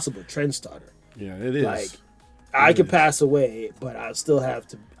a possible trend starter. Yeah, it is. Like I could pass away, but I'll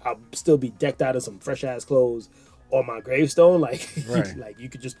still be decked out in some fresh ass clothes on my gravestone. Like, Right. like you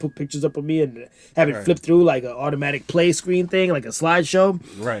could just put pictures up of me and have it flip through like an automatic play screen thing, like a slideshow.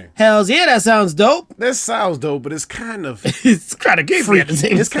 Right. Hells yeah, that sounds dope. That sounds dope, but it's kind of It's kind of creepy at the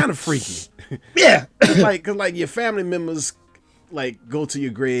same it's time. kind of freaky. Yeah. Cause like your family members like go to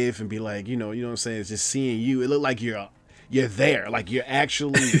your grave and be like, you know what I'm saying? It's just seeing you. It look like you're there, like you're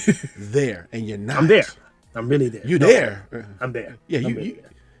actually there, and you're not. I'm there. I'm really there. You're there. I'm there. Yeah, I'm you really there.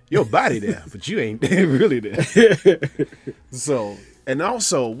 your body there, but you ain't really there. So, and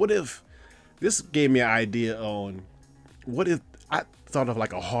also, what if this gave me an idea on what if I thought of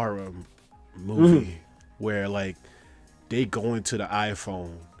like a horror movie where like they go into the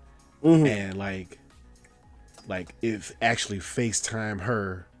iPhone and like if actually FaceTime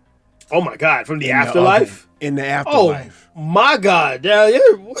her Oh my God! From the in afterlife. in the Oh afterlife. my God!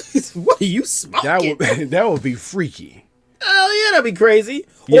 What are you smoking? That would be freaky. Hell yeah, that'd be crazy.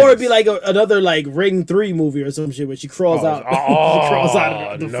 Yes. Or it'd be like another like Ring 3 movie or some shit where she crawls out. She crawls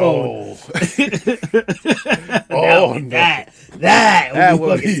out of the phone. Oh no! That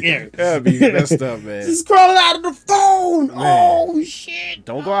would be fucking scary. That'd be messed up, man. She's crawling out of the phone. Oh shit!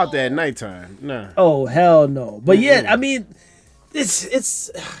 Don't go out there at nighttime. Nah. Oh hell no! But yeah, I mean,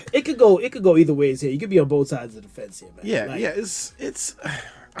 it could go either ways here. You could be on both sides of the fence here, man. Yeah, Like, yeah. It's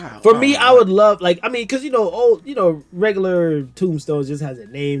For me, I would love because regular tombstones just has a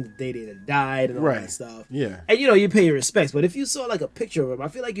name, the day they died, and all Right. that stuff. Yeah. And you pay your respects. But if you saw like a picture of him, I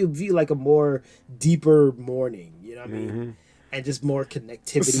feel like you'd view like a more deeper mourning. You know what I mean? And just more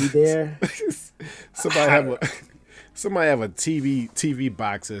connectivity there. Somebody have a TV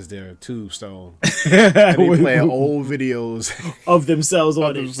box as their tombstone. And they playing old videos. Of themselves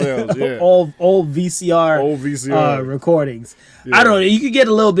on it. themselves, yeah. Old VCR, Old VCR. recordings. Yeah. I don't know. You could get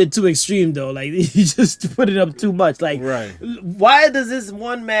a little bit too extreme though. Like you just put it up too much. Like, Right. why does this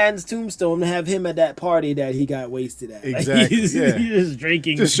one man's tombstone have him at that party that he got wasted at? Like, Exactly, he's yeah. just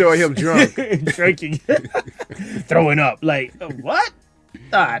drinking, Just showing him drunk. drinking, throwing up. Like what?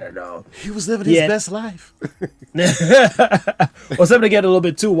 I don't know. He was living his best life. Or something to get a little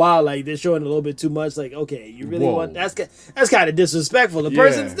bit too wild, like they're showing a little bit too much. Like, okay, you really Whoa. want that's kind of disrespectful. The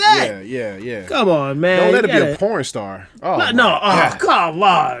person's dead. Yeah. Come on, man. Don't let You it be gotta- a porn star. Oh, No, my God. come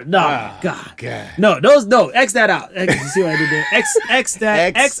on, no, God. God. No, X that out. You see what I did there? X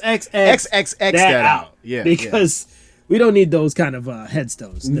that, XXX that out. Yeah. because we don't need those kind of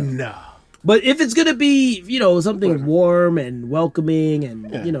headstones. No. No. But if it's gonna be, something warm and welcoming,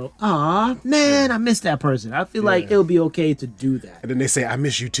 and aw, man, I miss that person. I feel like it'll be okay to do that. And then they say, I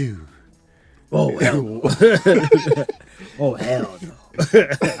miss you too. Oh hell, no. Oh hell no,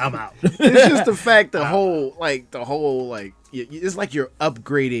 I'm out. It's just the fact the whole it's like you're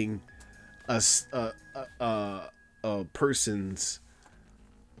upgrading a person's.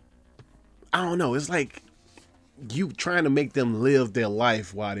 I don't know. It's like you trying to make them live their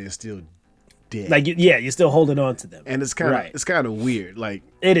life while they're still dead. Like, yeah, you're still holding on to them, and it's kind of right. it's kind of weird. Like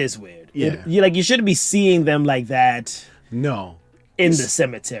It is weird. Yeah. You shouldn't be seeing them like that no, in the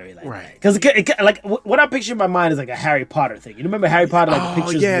cemetery, like Right. Because like what I picture in my mind is like a Harry Potter thing. You remember Harry Potter, like the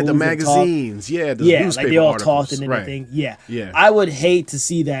pictures, yeah, the move and talk? magazines, yeah, the Yeah, newspaper like they all articles. talked and Right. everything. Yeah. Yeah. I would hate to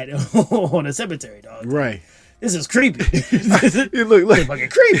see that on a cemetery, dog. Right. This is creepy. You look Fucking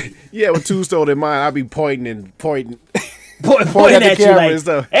creepy. yeah, with tombstone in mind, I'll be pointing. Pointing at the at you camera like, and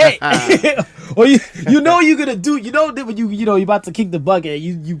stuff. hey, or you're gonna do, that when you're about to kick the bucket,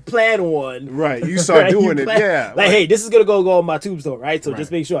 you plan one, Right, you start right? doing You it, plan- yeah. Like, hey, this is gonna go on my tombstone, right? So Right.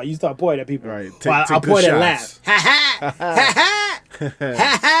 just make sure you start pointing at people. Right. Or I'll Take point good and laugh. shots. Ha ha ha ha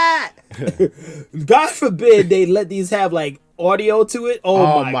ha ha. God forbid they let these have like audio to it.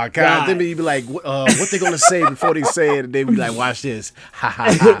 Oh my god. Then they be like, what they gonna say before they say it? And they be like, watch this. Ha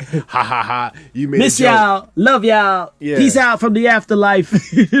ha ha. Ha ha ha. You made Miss a joke. y'all, love y'all. Yeah. Peace out from the afterlife.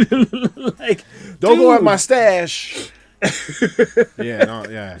 Like, Don't go at dude, my stash.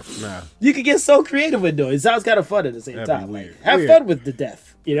 Nah. You can get so creative with it. It sounds kind of fun at the same That'd be time. Like, weird. have Weird. fun with the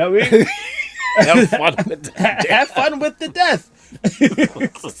death. You know what I mean? Have fun with that. Have fun with the death.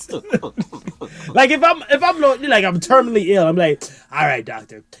 Like if I'm terminally ill, I'm like, all right,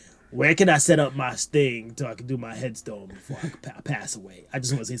 doctor, where can I set up my thing so I can do my headstone before I pass away? I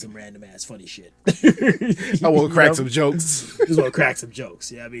just want to say some random ass funny shit. I want to crack some jokes. Just want to crack some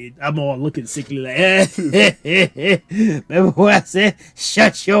jokes. Yeah, I mean, I'm all looking sickly like, remember what I said?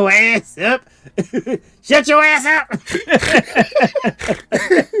 Shut your ass up. Shut your ass up.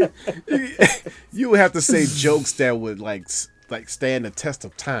 You would have to say jokes that would like stand the test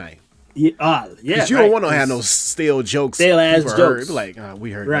of time. Yeah, Because you don't want to have no stale jokes. Stale ass people jokes. heard. Like,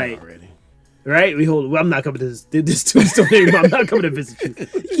 we heard Right. that already. Right? Well, I'm not coming to this tombstone anymore. I'm not coming to visit you.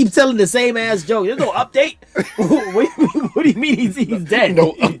 You keep telling the same ass joke. There's no update. What do you mean he's dead?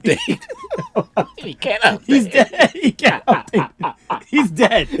 No update. He can't update. He's dead. He can't update. He's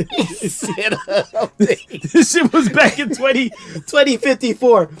dead. He said update. This shit was back in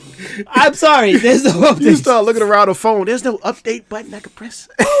 2054. I'm sorry. There's no update. You start looking around the phone. There's no update button I can press.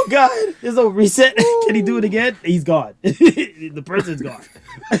 Oh, God. There's no reset. Can he do it again? He's gone. The person's gone.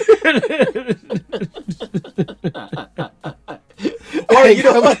 Or you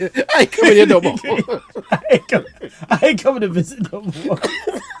know what? I ain't coming here no more. I ain't coming to visit no more.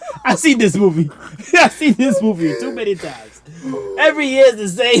 I've seen this movie. I've seen this movie too many times. Every year is the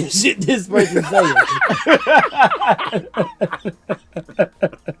same shit this person's saying.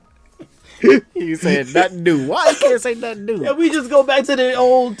 You said nothing new. Why you can't say nothing new? Can we just go back to the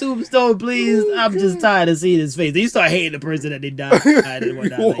old tombstone, please? I'm just tired of seeing his face. You start hating the person that they died and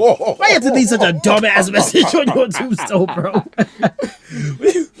whatnot. Like, why you have to leave such a dumbass message on your tombstone, bro?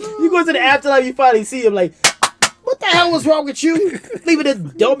 You go to the afterlife, you finally see him like, what the hell was wrong with you? Leaving a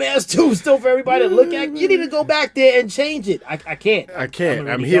dumbass tombstone for everybody to look at? You need to go back there and change it. I can't. I can't.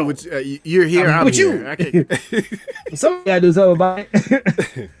 I'm here with you're here. I'm with here. you. I can't. Somebody gotta do something about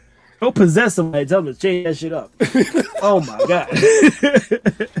it. Don't possess somebody. Tell them to change that shit up. Oh my god.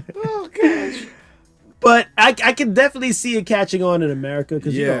 Oh gosh. But I can definitely see it catching on in America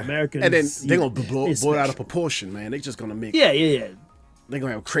because you know Americans. And then they're gonna blow it out of proportion, man. They just gonna make. Yeah. They're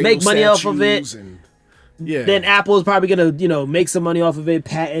gonna have cradle Make money off of it. And, yeah. Then Apple's probably gonna make some money off of it,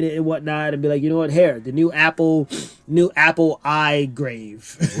 patent it and whatnot, and be like, you know what, here, the new Apple eye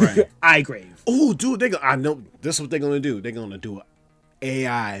grave. Right. Eye grave. Oh, dude, I know this is what they're gonna do. They're gonna do an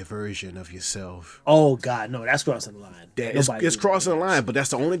AI version of yourself. Oh God, no, that's crossing the line. It's crossing the line, but that's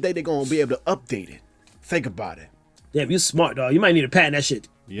the only day they're gonna be able to update it. Think about it. Damn, you smart, dog. You might need to patent that shit.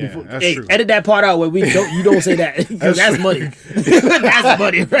 Yeah, that's true. Edit that part out where you don't say that. That's money. That's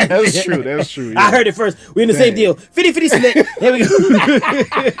money, right? That's true. That's true. Yeah. I heard it first. We're in the same deal. 50-50 split. There we go.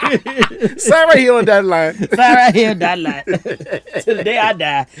 Sign right here on that line. Sign right here on that line. Till the day I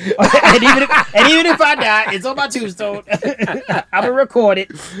die. and even if I die, it's on my tombstone. I'm gonna record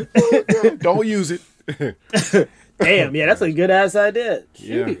it. Don't use it. Damn, yeah, that's a good ass idea.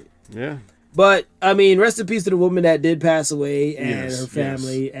 Yeah. But I mean, rest in peace to the woman that did pass away and her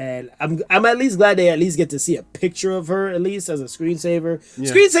family. And I'm at least glad they at least get to see a picture of her at least as a screensaver.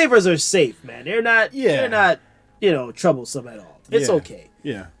 Yeah. Screensavers are safe, man. They're not troublesome at all. It's okay.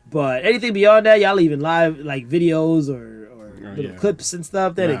 Yeah. But anything beyond that, y'all leaving live like videos or little clips and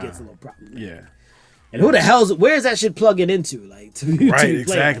stuff, then it gets a little problem. Yeah. And where is that shit plugging into? Like right,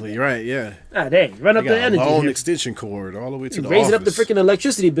 exactly, right, yeah. Ah, dang, run up the energy. Long extension cord all the way to the raising office. up the freaking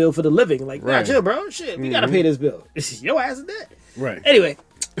electricity bill for the living. Like, right. Chill, bro. Shit, we gotta pay this bill. Your ass is dead. Right. Anyway,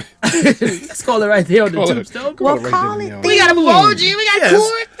 let's call it right there on the tombstone. Call it. We gotta move on, G. We gotta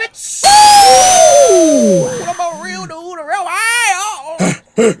cool it. What about real dude?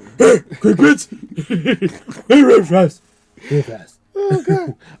 Quick bits. Real fast. Real fast.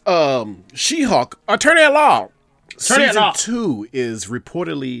 Oh God. She-Hulk, Attorney at Law. Season 2 is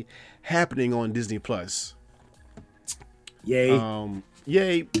reportedly happening on Disney Plus. Yay.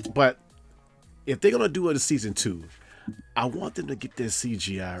 Yay, but if they're gonna do it in season 2, I want them to get their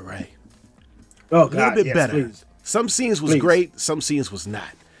CGI right. Oh, God, a little bit better. Please. Some scenes was great, some scenes was not.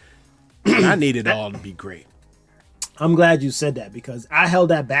 I need it all to be great. I'm glad you said that because I held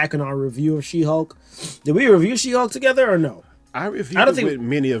that back in our review of She-Hulk. Did we review She-Hulk together or no? I reviewed it with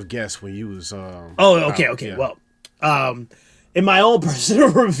many of guests when you was okay. Yeah. Well, in my own personal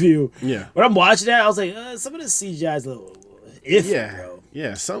review, when I'm watching that, I was like, some of the CGI is a little iffy, bro.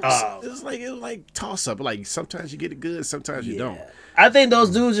 Yeah, it was like toss up. Like sometimes you get it good, sometimes you don't. I think those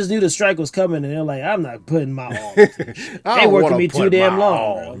dudes just knew the strike was coming, and they're like, I'm not putting my all. They working me too damn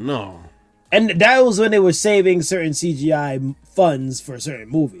long. Bro. No. And that was when they were saving certain CGI funds for certain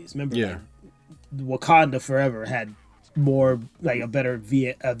movies. Remember, like, Wakanda Forever had more like a better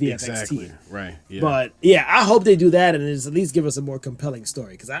VFX team. Right. Yeah. But yeah, I hope they do that and just at least give us a more compelling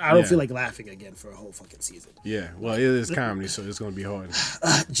story because I don't feel like laughing again for a whole fucking season. Yeah. Well, it is comedy, so it's gonna be hard.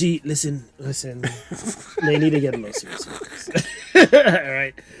 Gee, listen. They need to get a little serious. All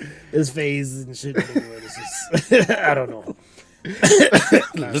right, this phase and shit. It's just, I don't know.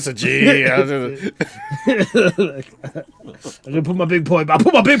 Listen, G. I'm gonna put my big boy. I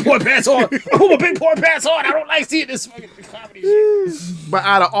put my big boy pants on. I don't like seeing this fucking comedy shit. But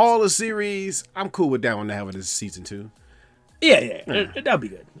out of all the series, I'm cool with that one to have it as season 2. Yeah. That'd be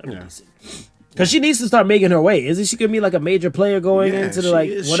good. Because she needs to start making her way. Isn't she gonna be like a major player going into the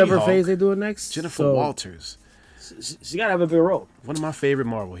whatever She-Hulk. Phase they're doing next? Jennifer Walters. She gotta have a big role. One of my favorite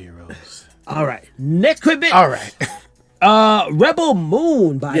Marvel heroes. All right, next quick bit. All right. Rebel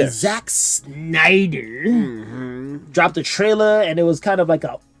Moon by Yes. Zack Snyder dropped a trailer, and it was kind of like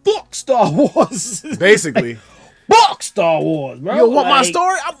a fuck Star Wars. Basically. Fuck Star Wars, bro. You want my Like,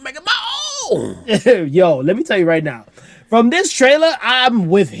 story? I'm making my own. Yo, let me tell you right now. From this trailer, I'm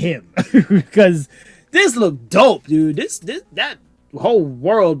with him because this looked dope, dude. That whole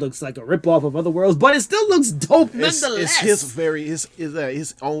world looks like a ripoff of other worlds, but it still looks dope nonetheless. It's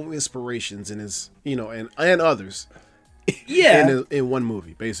his own inspirations and his and others. Yeah, In one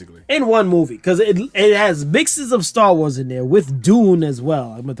movie, basically. in one movie, because it has mixes of Star Wars in there with Dune as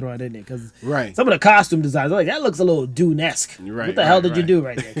well. I'm gonna throw it in there because Right. some of the costume designs, like that looks a little Dune-esque. Right, What the hell did you right. do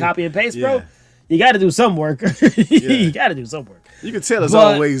right there? Copy and paste, Yeah. bro. You got to do some work. You got to do some work. You can tell it's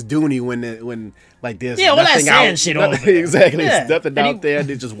But- always Dooney when like there's Yeah, all that nothing sand out, shit nothing- over there. Exactly, Yeah. there's nothing And out there.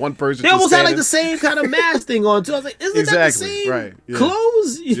 There's just one person. They just almost had like standing. the same kind of mask thing on too. I was like, isn't that the Exactly, same right, yeah.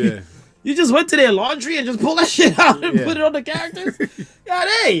 clothes? Yeah. You just went to their laundry and just pulled that shit out and Yeah. put it on the characters? God,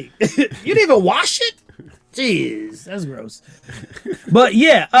 hey, you didn't even wash it? Jeez, that's gross. But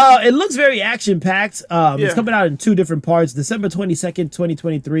yeah, it looks very action packed. It's Yeah. coming out in 2 different parts. December 22nd,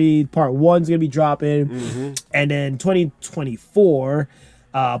 2023. Part 1's gonna be dropping, and then 2024.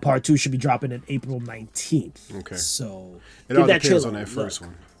 Part 2 should be dropping in April 19th. Okay. So It give all depends trailer on that a first look.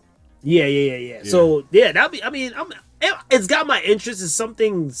 one. Yeah. So yeah, that'll be. I mean, it's got my interest. It's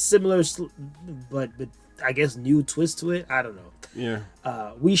something similar, but I guess new twist to it. I don't know.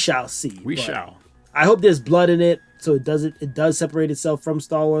 Yeah, We shall see. we But shall. I hope there's blood in it, so it does separate itself from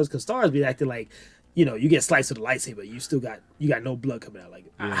Star Wars, because Star Wars be acting like, you get sliced with a lightsaber, you got no blood coming out. Like,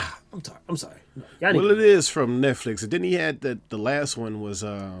 I'm sorry. No, y'all need Well, to- it is from Netflix. And then he had the last one was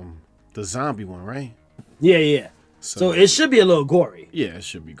the zombie one, right? yeah. So it should be a little gory. Yeah, it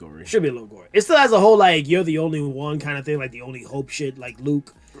should be gory. Should be a little gory. It still has a whole like you're the only one kind of thing, like the only hope shit, like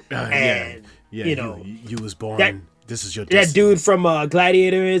Luke. And yeah. You was born. that- this is your That destiny. dude from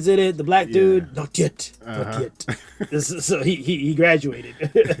Gladiator, is it? The black dude? Yeah. Not yet. So he graduated.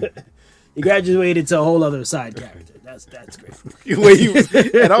 He graduated to a whole other side character. That's great. Where he was,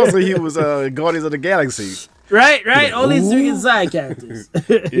 and also he was Guardians of the Galaxy. Right? All these Ooh. freaking side characters.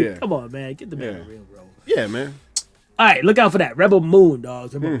 Yeah. Come on, man. Get the man Yeah. real, bro. Yeah, man. All right, look out for that. Rebel Moon,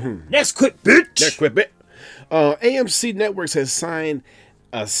 dogs. Rebel Moon. Next quick, bitch. That quick bit. AMC Networks has signed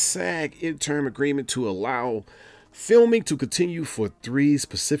a SAG interim agreement to allow filming to continue for 3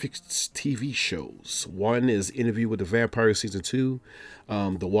 specific TV shows. One is Interview with the Vampire Season 2,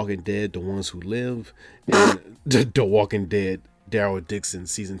 The Walking Dead, The Ones Who Live, and The Walking Dead, Daryl Dixon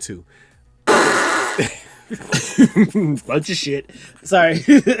Season 2. Bunch of shit. Sorry.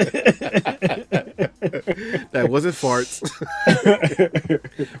 That wasn't farts.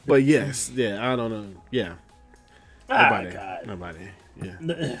 But yes, yeah, I don't know. Yeah. Nobody. God. Nobody.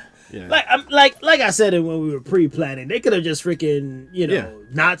 Yeah. Yeah. Like I said when we were pre-planning, they could have just freaking,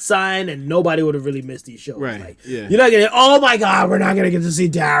 not signed, and nobody would have really missed these shows. Right, Like, yeah. You're not gonna. Oh my God, we're not gonna get to see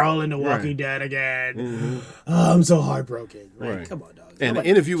Daryl in The Walking Right. Dead again. Oh, I'm so heartbroken. Like, Right. come on, dog. And the Nobody-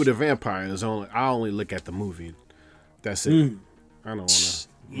 Interview with the Vampire is I only look at the movie. That's it. I don't want to.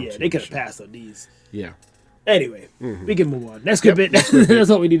 Yeah, they could have passed on these. Yeah. Anyway, we can move on. Next good bit. That's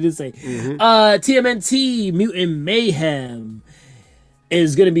what we need to say. TMNT Mutant Mayhem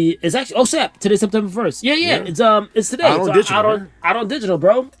is gonna be. It's actually today September 1st. Yeah. It's today. Out on So digital, out right? out on digital,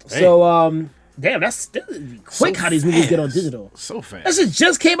 bro. So damn, that's quick how these movies get on fast. digital. So fast. That shit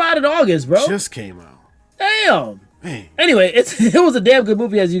just came out in August, bro. Just came out. Damn. Man. Anyway, it was a damn good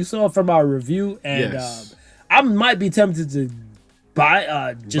movie, as you saw from our review, and Yes. I might be tempted to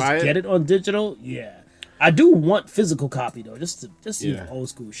buy get it on digital. Yeah, I do want physical copy though, just see the old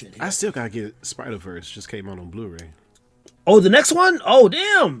school shit. Here. I still gotta get Spider-Verse. Just came out on Blu-ray. Oh, the next one? Oh,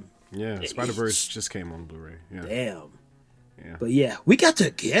 damn. Yeah, Spider-Verse just came on Blu-ray. Yeah. Damn. Yeah. But yeah, we got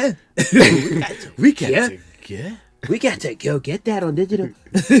to get. We got Yeah. to get. We got to go get that on digital.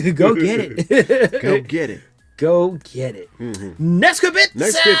 Go get it. Go get it. Go get it. Next quick bit.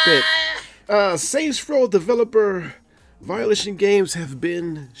 Next quick bit. Saints Row developer Violation Games have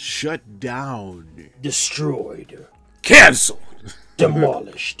been shut down. Destroyed. Cancelled.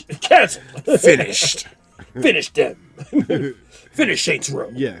 Demolished. Canceled. Finished. Finish them. Finish Saints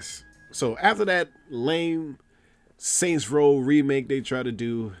Row. Yes. So after that lame Saints Row remake they try to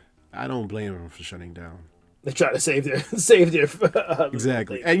do, I don't blame them for shutting down. They try to save their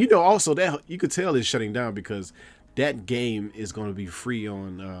Exactly. And also that you could tell it's shutting down because that game is going to be free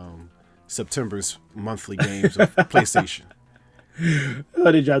on September's monthly games of PlayStation.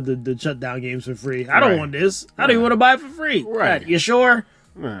 Oh, they dropped the shutdown games for free. I don't Right. want this. I don't even want to buy it for free. Right. God, you sure?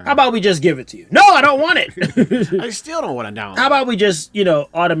 How about we just give it to you? No, I don't want it. I still don't want to download. How about we just,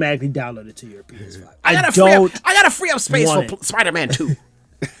 automatically download it to your PS5? I gotta free up space for Spider-Man 2.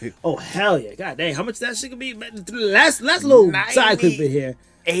 Oh, hell yeah. God dang, how much that shit could be? Last little side clip in here.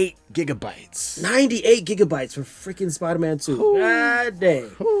 8 gigabytes. 98 gigabytes for freaking Spider-Man 2. Ooh. God dang.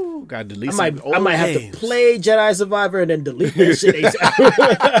 Ooh, gotta delete I might have to play Jedi Survivor and then delete that shit.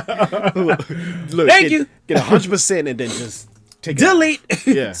 Look, Thank you. Get 100% and then just take Delete. it.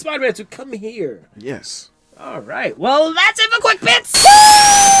 Yeah. Spider-Man 2, come here. Yes. All right. Well, that's it for Quick Bits.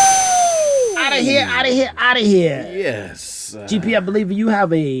 Out of here, out of here, out of here. Yes. GP, I believe you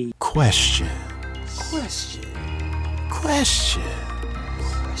have a Question.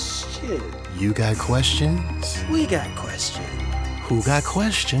 You got questions? We got questions. Who got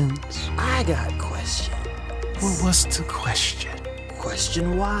questions? I got questions. Well, what's the question?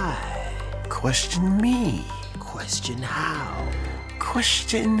 Question why? Question me. Question how?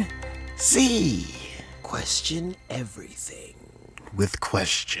 Question Z. Question everything. With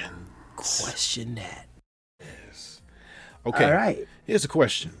questions. Question that. Okay. All right. Here's a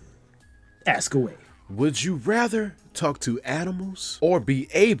question. Ask away. Would you rather talk to animals or be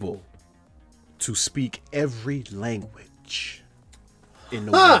able to speak every language in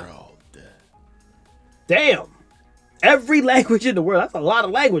the world? Damn. Every language in the world. That's a lot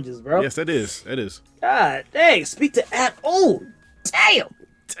of languages, bro. Yes, that is. That is. God dang. Speak to oh, damn.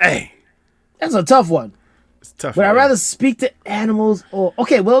 Dang. That's a tough one. It's tough. Would I rather speak to animals or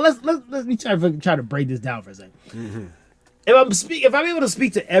well, let me try to break this down for a second. Mm-hmm. If I'm able to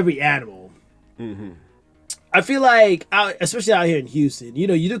speak to every animal, I feel like especially out here in Houston, you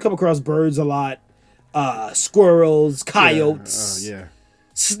do come across birds a lot, squirrels, coyotes,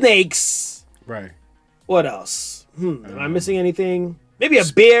 snakes. Right. What else? Am I missing anything? Maybe a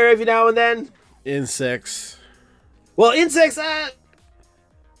bear every now and then. Insects. Well, insects.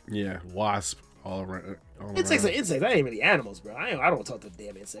 Yeah, wasp all around. Insects are insects. That ain't really animals, bro. I don't talk to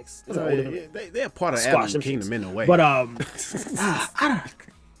damn insects. They're part of Squash animal them kingdom in a way. But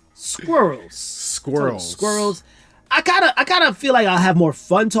squirrels. Squirrels. I kind of feel like I'll have more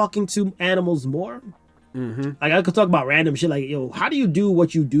fun talking to animals more. Like I could talk about random shit like, yo, how do you do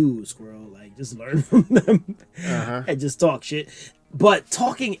what you do, squirrel? Like just learn from them and just talk shit. But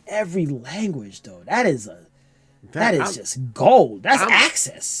talking every language though, that is just gold. That's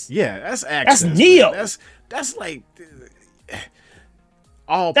access. Yeah, that's access. That's Neo. That's like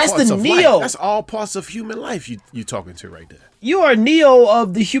all that's parts the of Neo. life. That's all parts of human life you talking to right there. You are Neo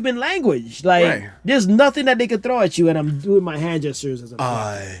of the human language. Like Right. there's nothing that they could throw at you, and I'm doing my hand gestures as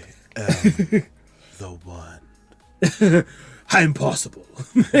I am the one. I'm possible.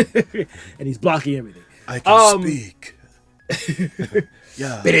 And he's blocking everything. I can speak.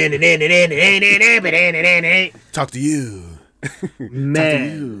 Yeah. Talk to you.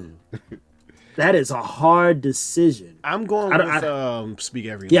 Man, that is a hard decision. I'm going with speak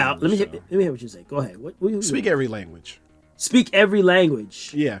every language. Yeah, let me hear what you say. Go ahead. What speak every language. Speak every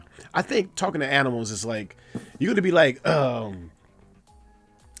language. Yeah. I think talking to animals is like, you're going to be like,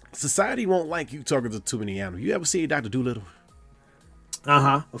 society won't like you talking to too many animals. You ever see Dr. Doolittle?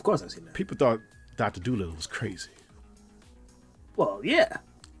 Of course I've seen that. People thought Dr. Doolittle was crazy. Well, yeah.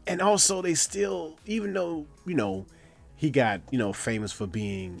 And also they still, even though, he got, famous for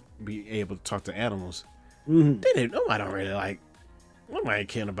being able to talk to animals, they didn't, nobody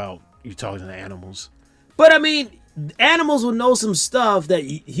caring about you talking to animals. But I mean, animals will know some stuff that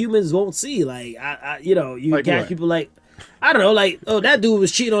humans won't see. Like, you like catch what? people like, I don't know, like, oh, that dude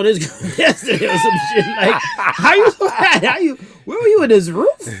was cheating on his girl yesterday or some shit. Like, how you, where were you in his roof?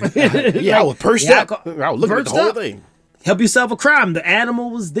 Yeah, I was perched up. I was looking at the whole thing. Help yourself a crime. The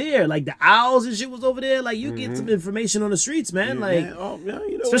animal was there. Like, the owls and shit was over there. Like, you get some information on the streets, man.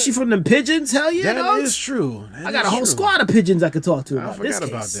 Especially from them pigeons. Hell yeah, That is true. I got a whole squad of pigeons I could talk to about this I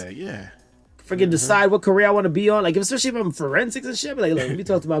forgot case. about that, yeah. Freaking decide what career I want to be on. Like, especially if I'm forensics and shit. But like, look, let me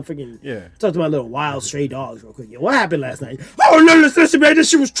talk to my freaking, talk to my little wild stray dogs real quick. Yo, what happened last night? Oh, no, listen, man, this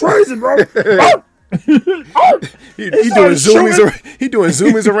shit was crazy, bro. He doing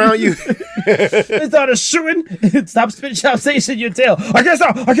zoomies around you. They started shooting. Stop spit shop station your tail. I can't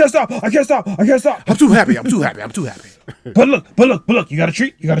stop. I'm too happy. But look, you got a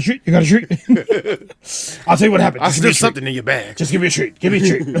treat. I'll tell you what happened. I slipped something in your bag. Just give me a treat.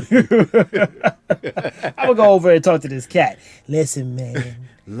 I'm gonna go over and talk to this cat. Listen, man.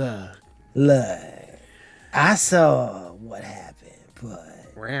 Look. I saw what happened, but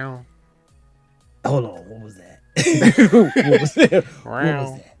hold on, what was that? What was that?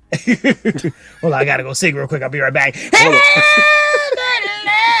 Hold on, I gotta go sing real quick. I'll be right back.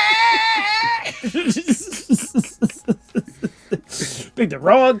 Pick the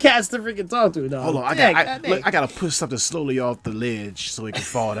wrong cats to freaking talk to, dog. Hold on, Look, I gotta push something slowly off the ledge so it can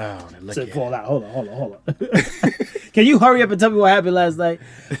fall down and look to at fall out. Hold on. Can you hurry up and tell me what happened last night?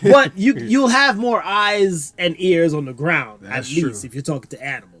 But you'll have more eyes and ears on the ground, That's at least true. if you're talking to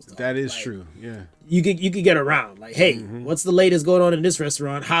animals. Dog. That is Like, true. Yeah. You could get around. Like, hey, what's the latest going on in this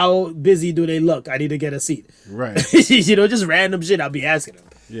restaurant? How busy do they look? I need to get a seat. Right. Just random shit I'll be asking them.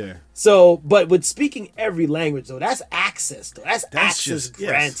 Yeah. So, but with speaking every language, though, that's access, though. That's access just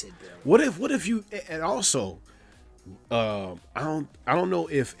granted, bro. What if you, and also, I don't know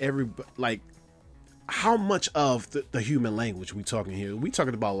if everybody, like, how much of the human language we talking here? We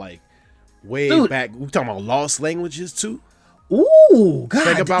talking about like way Dude. back. We talking about lost languages too. Ooh, God.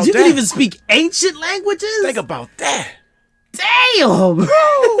 Think about you that. can even speak ancient languages? Think about that. Damn, bro.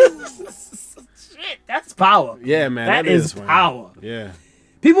 Shit, that's power. Yeah, man. that is man. power. Yeah.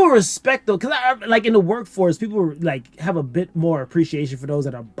 People respect though, because I like in the workforce, people like have a bit more appreciation for those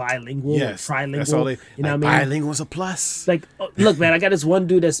that are bilingual, Yes. or trilingual. That's all they. You know like, what I mean? bilingual is a plus. Like, look, man, I got this one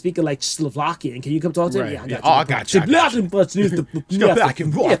dude that's speaking like Slovakian. Can you come talk to him? Right. Yeah, I Yeah. got you. Oh, I got you.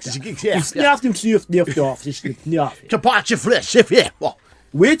 Kapachi flesh, if yeah.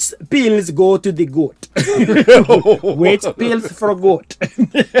 Which pills go to the goat? Which pills for goat?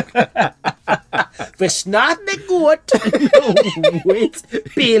 It's not the goat. Which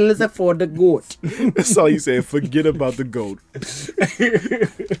pills for the goat? That's all you said. Forget about the goat. In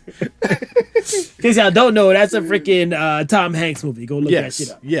case y'all don't know, that's a freaking Tom Hanks movie. Go look that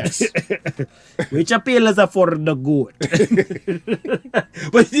shit up. Yes. Which pills are for the goat?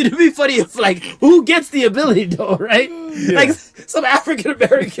 But it'd be funny if, like, who gets the ability though, right? Like some African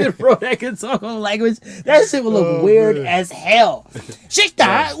American bro that can talk on language. That shit would look weird as hell.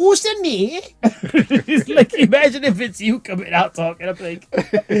 Shita, Usani. Like, imagine if it's you coming out talking. I'm like,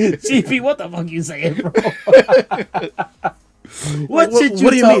 GP, what the fuck you saying, bro? What shit you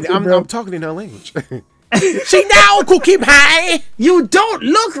What do you mean? talking, bro? I'm talking in our language. She now cookie pie. You don't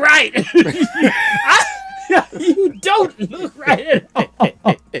look right. You don't look right at all.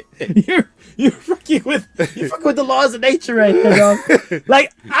 You're fucking with the laws of nature right here, dog.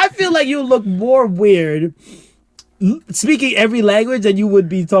 Like, I feel like you look more weird speaking every language than you would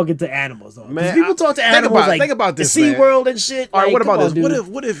be talking to animals. Though. 'Cause Man, people talk to animals like think about this, Sea man. World and shit. All right, like, what about come this? on, dude.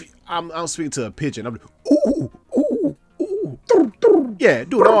 What if I'm speaking to a pigeon? I'm like, ooh, ooh, ooh, yeah,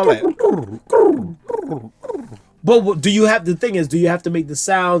 doing all that. But do you have to make the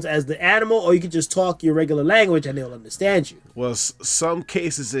sounds as the animal, or you can just talk your regular language and they'll understand you? Well, some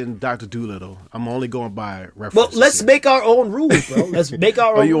cases in Dr. Dolittle, I'm only going by reference. Well, let's make our own rules, bro. Let's make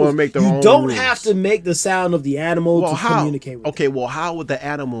our own you rules. wanna make their you own don't rules. have to make the sound of the animal to how? communicate with Okay, it. well, how would the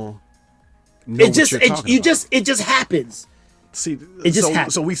animal know It just what you're talking about? it just happens. See, it just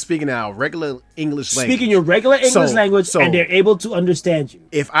happens. so we speaking our regular English language. Speaking your regular English language, and they're able to understand you.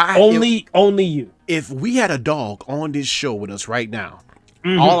 Only you. If we had a dog on this show with us right now,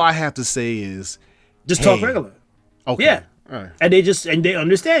 all I have to say is Just hey. talk regular. Okay. Yeah. All right. And they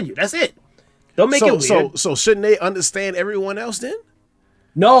understand you. That's it. Don't make it weird. So shouldn't they understand everyone else then?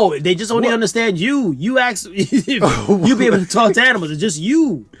 No, they just only What? understand you. You ask if you be able to talk to animals. It's just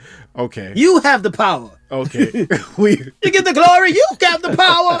you. Okay. You have the power. Okay. You get the glory. You have the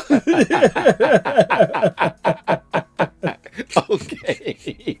power.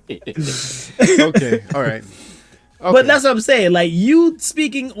 Okay. Okay. All right. Okay. But that's what I'm saying. Like, you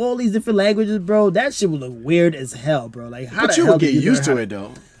speaking all these different languages, bro, that shit would look weird as hell, bro. Like, how But the you hell would get did used to learn it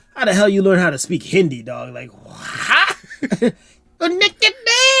though. How the hell you learn how to speak Hindi, dog? Like, what?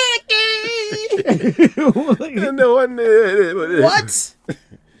 What?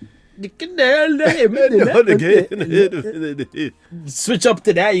 Switch up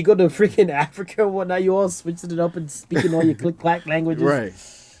to that. You go to freaking Africa and whatnot. You all switching it up and speaking all your click clack languages. Right.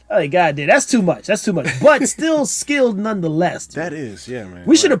 Oh, God, dude, that's too much. That's too much. But still skilled nonetheless. Dude. That is, yeah, man.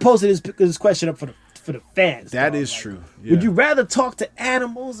 We should have posted this question up for the fans. That dog. is Like, true. Yeah. Would you rather talk to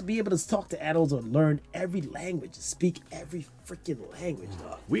animals, be able to talk to animals, or learn every language, speak every freaking language,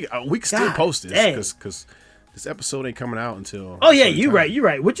 dog? We can still God post this dang. because this episode ain't coming out until. Oh yeah, certain you're time. right. You're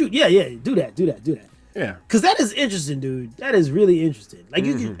right. Yeah. Do that. Yeah. Because that is interesting, dude. That is really interesting. Like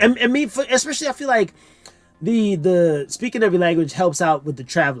you, I mean, especially I feel like the speaking every language helps out with the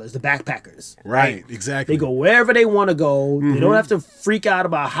travelers, the backpackers. Right. Exactly. They go wherever they want to go. They don't have to freak out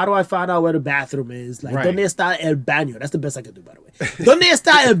about how do I find out where the bathroom is. Like, Right. ¿Dónde está el baño? That's the best I could do, by the way. ¿Dónde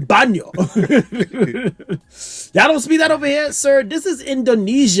está el baño? Y'all don't speak that over here, sir. This is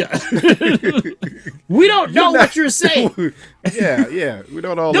Indonesia. We don't know what you're saying. Yeah. We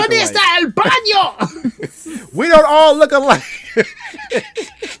don't all look ¿Dónde alike. está el baño? We don't all look alike.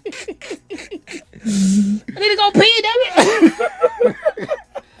 I need to go pee, damn it.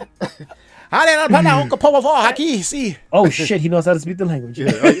 Oh shit, he knows how to speak the language.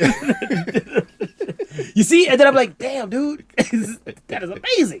 You see, and then I'm like, damn, dude, that is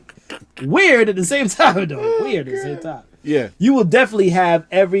amazing. Weird at the same time, though. Weird at the same time. Yeah. You will definitely have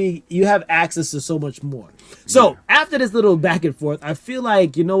you have access to so much more. So after this little back and forth, I feel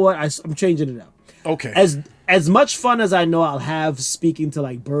like, you know what, I'm changing it up. Okay. As much fun as I know I'll have speaking to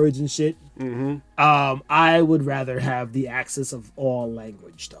like birds and shit, I would rather have the access of all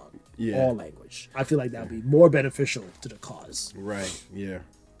language, dog. Yeah. All language. I feel like that would be more beneficial to the cause. Right. Yeah.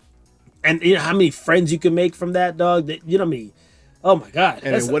 And you know how many friends you can make from that, dog? That, you know what I mean? Oh my god!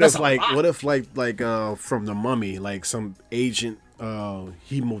 And then what if from the Mummy, like some agent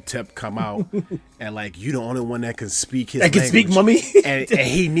Hemotep come out and like you the only one that can speak his language. That can speak Mummy, and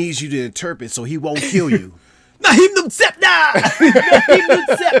he needs you to interpret so he won't kill you. Nahim Sepna! Nahim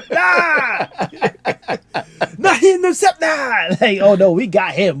Sepna! Nahim Sepna! Like, oh no, we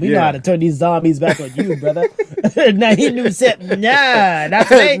got him. We know how to turn these zombies back on you, brother. Nahim Sepna! Not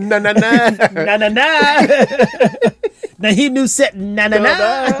today. Na. Na. Nahim Sepna.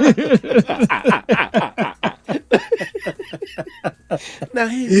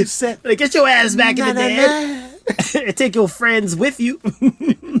 Nahim Sepna. Get your ass back in the bed. Take your friends with you.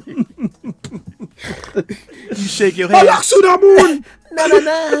 You shake your head. Na. Do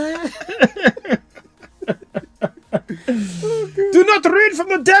not read from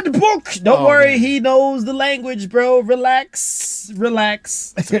the dead book. Don't worry, man. He knows the language, bro. Relax.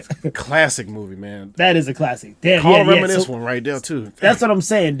 It's a classic movie, man. That is a classic. Damn, Call reminisce one right there too. That's what I'm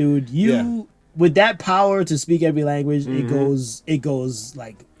saying, dude. With that power to speak every language, it goes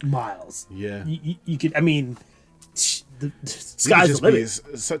like miles. Yeah, you could. I mean, the sky's the limit.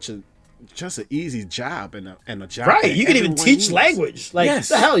 Just an easy job and a job. Right, you can even teach language. Like,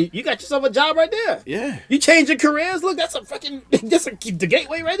 yes. What the hell? You got yourself a job right there. Yeah. You change your careers. Look, that's the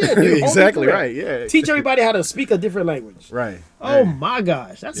gateway right there. Dude. Exactly right. Yeah. Teach everybody how to speak a different language. Right. Oh my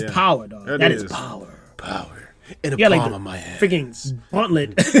gosh, that's power, dog. That is power. Power. In the palm of my hand. Freaking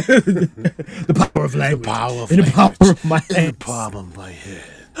gauntlet. The power of language. The power of in the power of my hand. hand. In the palm of my hand.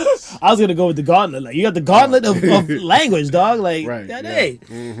 I was gonna go with the gauntlet. Like, you got the gauntlet of language, dog. Like, right, hey,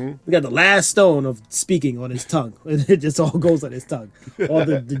 we got the last stone of speaking on his tongue. It just all goes on his tongue. All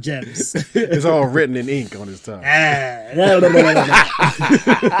the gems. It's all written in ink on his tongue.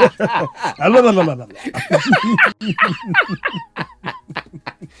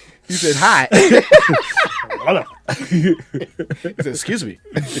 You said hi. He said, excuse me.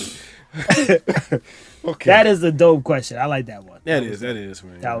 Okay. That is a dope question. I like that one. That is, man.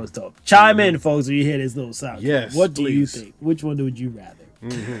 That was dope. Chime in, folks, when you hear this little sound. Yes. What do you think? Which one would you rather?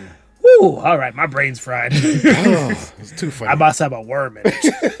 Woo, all right, my brain's fried. It's too funny. I must have a worm in it.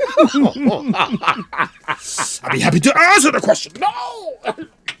 I'll be happy to answer the question. No,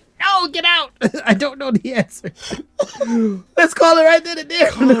 get out. I don't know the answer. Let's call it right then and there.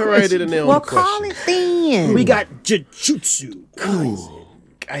 Call it right then and there. Well, call it then. We got Jujutsu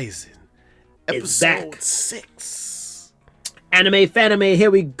Kaisen. Episode 6. Anime Fanime, here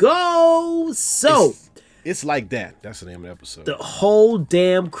we go. So it's like that. That's the name of the episode. The whole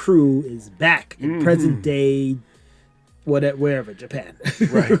damn crew is back in present day, wherever, Japan.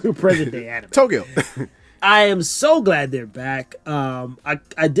 Right. Present day anime. Tokyo. I am so glad they're back. I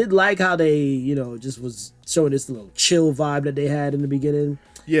did like how they, just was showing this little chill vibe that they had in the beginning.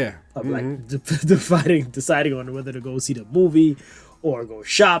 Yeah. Of like deciding on whether to go see the movie or go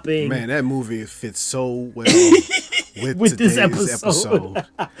shopping. Man, that movie fits so well with this episode.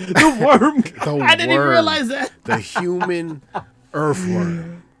 The worm. I didn't even realize that. The human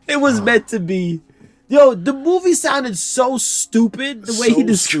earthworm. It was meant to be. Yo, the movie sounded so stupid the way he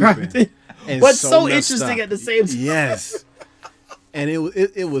described it. But so interesting at the same time. Yes. And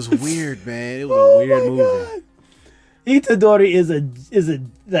it was weird, man. It was a weird movie. God. Itadori is a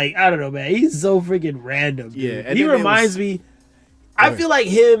like, I don't know, man. He's so freaking random. Dude. Yeah. He reminds me. I feel like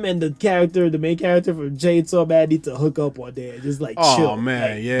him and the main character from Chainsaw Man need to hook up one day and just like chill. Oh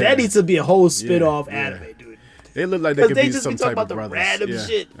man, like, yeah. That needs to be a whole spin-off anime, dude. They look like they could be just some be talking type about of the brothers. random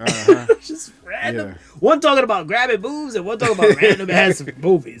shit. Just random. Yeah. One talking about grabbing boobs and one talking about random ass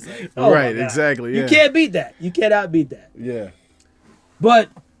movies. Like, right, exactly. Yeah. You can't beat that. You cannot beat that. Yeah. But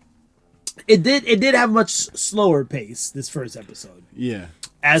it did have a much slower pace, this first episode. Yeah.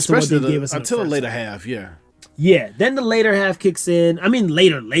 As to what they gave us until the later half, yeah. Yeah. Then the later half kicks in. I mean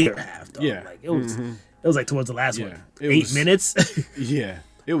later half, though. Yeah. Like it was like towards the last one. It 8 minutes. Yeah.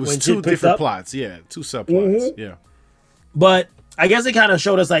 It was When two shit picked different up. plots. Yeah. 2 subplots. Yeah. But I guess it kind of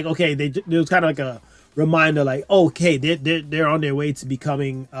showed us like, okay, there was kind of like a reminder, like, okay, they're on their way to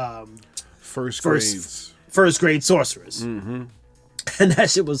becoming First grade sorcerers. And that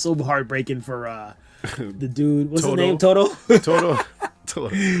shit was so heartbreaking for the dude. What's Toto. his name? Toto? Toto.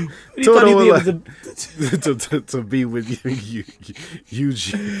 He thought he'd be able to be with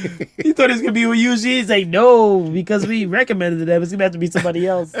Eugene. He thought he was going to be with Yuji. He's like, no, because we recommended them. It's going to have to be somebody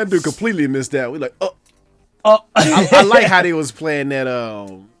else. That dude completely missed that. We like, Oh, I like how they was playing that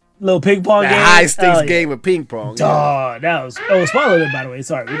little ping pong game. high stakes game of ping pong. Oh, that was spoiler alert, by the way.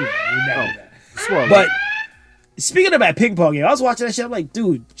 Sorry, we didn't know that. Spoiler. But speaking of that ping pong game, I was watching that shit. I'm like,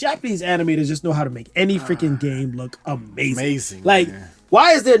 dude, Japanese animators just know how to make any freaking game look amazing. Amazing, Like, man.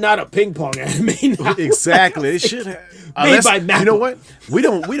 why is there not a ping pong anime now? Exactly. It should have. Made by Mappa. You know what? We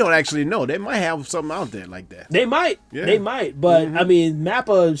don't actually know. They might have something out there like that. They might. Yeah. They might. But, I mean,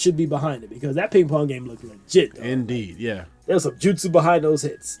 Mappa should be behind it because that ping pong game looked legit. Dog. Indeed. Yeah. There's some jutsu behind those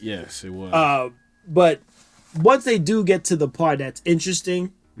hits. Yes, it was. But once they do get to the part that's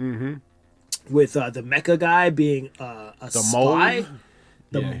interesting, with the mecha guy being a spy,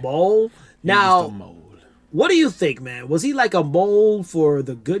 the mole. Now, the mole. what do you think, man? Was he like a mole for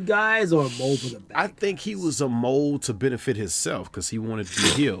the good guys or a mole for the bad? I think he was a mole to benefit himself because he wanted to be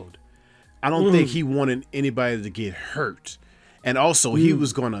healed. I don't think he wanted anybody to get hurt. And also, he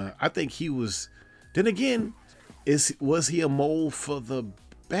was gonna. I think he was. Then again, was he a mole for the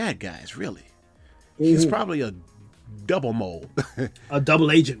bad guys? Really? He was probably a double mole, A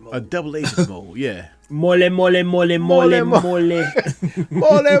double agent mole. a double agent mole. Yeah. Mole, mole, mole, mole, mole.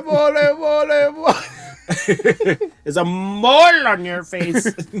 Mole. There's a mole on your face.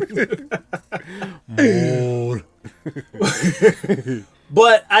 Mole.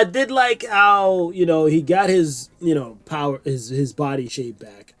 But I did like how, he got his, power, his body shape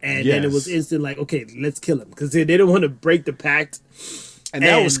back. And then it was instant like, okay, let's kill him. Because they didn't want to break the pact. And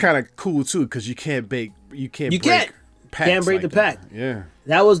that was kind of cool too, because you can't break pacts Can't break like the that. pact. Yeah.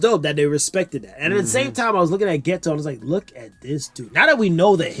 That was dope that they respected that. And at the same time, I was looking at Geto and I was like, look at this dude. Now that we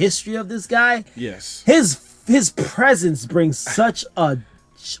know the history of this guy, Yes. his presence brings such a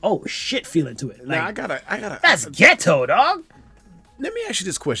shit feeling to it. Like, Now I gotta. that's Geto, dog. Let me ask you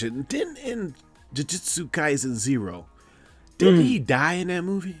this question: Didn't in Jujutsu Kaisen 0, didn't he die in that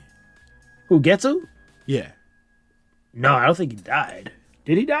movie? Who, Geto? Yeah. No, I don't think he died.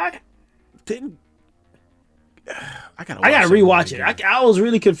 Did he die? Didn't. I gotta rewatch it. I was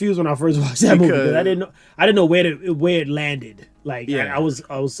really confused when I first watched that movie because I didn't know where it landed. Like I was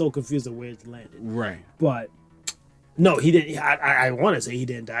so confused of where it landed. Right. But no, he didn't. I want to say he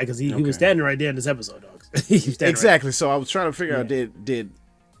didn't die because he was standing right there in this episode, dogs. Exactly. So I was trying to figure out did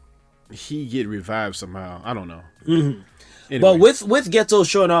he get revived somehow? I don't know. Mm-hmm. Anyway. But with Geto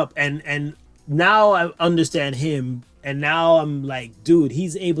showing up and now I understand him. And now I'm like, dude,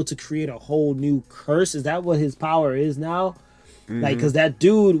 he's able to create a whole new curse. Is that what his power is now? Like, because that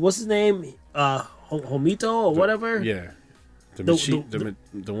dude, what's his name? Homito or whatever? Yeah.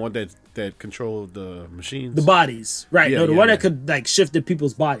 The one that controlled the machines. The bodies. Right. Yeah, no, the yeah, one yeah. that could, like, shift the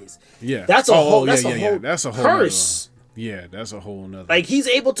people's bodies. Yeah. That's a whole That's a whole curse. Yeah, that's a whole nother. Like, he's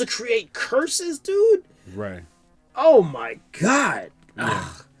able to create curses, dude? Right. Oh, my God. Yeah.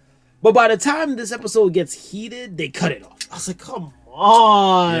 But by the time this episode gets heated, they cut it off. I was like, come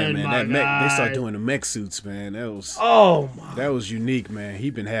on, Yeah, man. my That mech, they God. start doing the mech suits, man. That was unique, man. He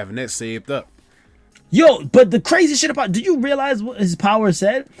been having that saved up. Yo, but the crazy shit about, did you realize what his power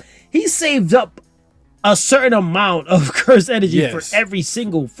said? He saved up a certain amount of curse energy for every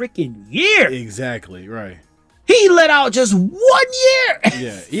single freaking year. Exactly, right. He let out just 1 year.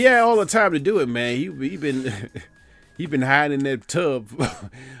 Yeah, he had all the time to do it, man. He been he been hiding in that tub all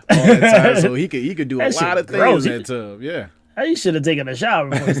that time, so he could do a That lot shit of things gross. in that tub. Yeah, He should have taken a shower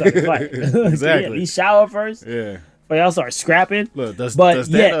before he started fighting. Exactly. He showered first. yeah. But y'all start scrapping. Look, does But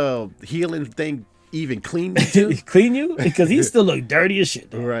that healing thing even clean you too? Clean you? Because he still look dirty as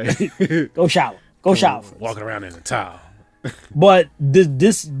shit. Dog. Right. Go shower. Go shower first. Walking around in a towel. But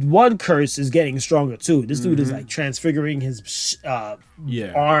this one curse is getting stronger too. This dude is like transfiguring his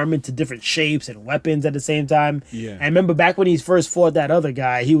arm into different shapes and weapons at the same time. Yeah. And remember back when he first fought that other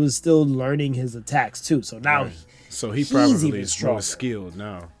guy, he was still learning his attacks too. So now, So he he's probably even is stronger. more skilled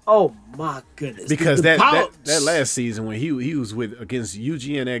now. Oh my goodness! Because The power- that last season when he was against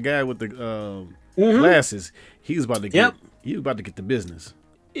Yuji and that guy with the glasses, he was about to get the business.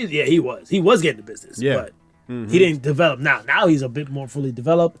 Yeah, he was getting the business. Yeah. But he didn't develop now. Now he's a bit more fully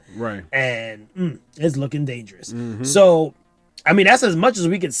developed. Right. And it's looking dangerous. So, I mean, that's as much as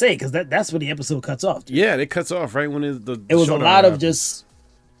we can say because that's when the episode cuts off. Yeah, it cuts off right when it was a showdown lot of happens. just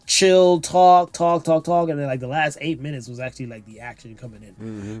chill, talk, and then like the last 8 minutes was actually like the action coming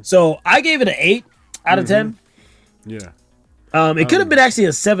in. So I gave it an 8 out of 10. Yeah. It could have been actually a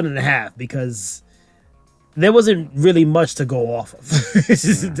 7.5 because there wasn't really much to go off of.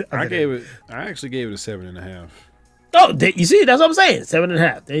 I actually gave it a 7.5. Oh, you see, that's what I'm saying.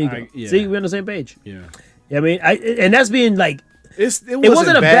 7.5. There you go. Yeah. See, we're on the same page. Yeah. I mean, and that's being like, it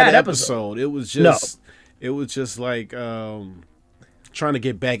wasn't a bad episode. It was just like trying to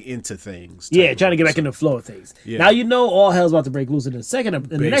get back into things. Yeah, trying to get back in the flow of things. Yeah. Now you know all hell's about to break loose in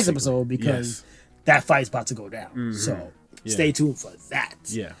the next episode because that fight's about to go down. Mm-hmm. So stay tuned for that.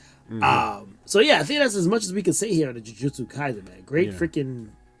 Yeah. Mm-hmm. So yeah, I think that's as much as we can say here on the Jujutsu Kaisen, man. Great freaking.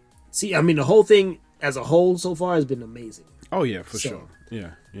 See, I mean, the whole thing as a whole so far has been amazing. Oh yeah, for sure.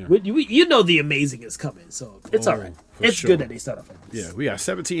 Yeah. You know the amazing is coming, so it's all right. It's good that they start off like this. Yeah, we got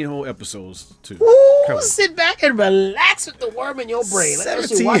 17 whole episodes too. Sit back and relax with the worm in your brain. Let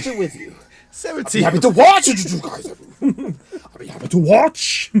us watch it with you. 17. Happy to watch it, you guys. I'll be happy to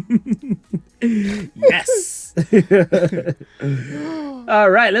watch. Yes. All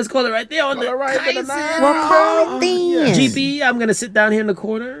right, let's call it right there on the Kaizen. We'll call it then. GP, I'm gonna sit down here in the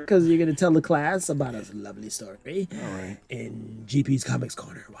corner because you're gonna tell the class about a lovely story. All right. In GP's Comics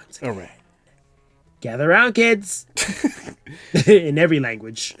Corner. Once again. All right. Gather around, kids. In every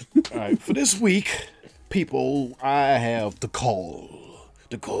language. All right. For this week, people, I have the call.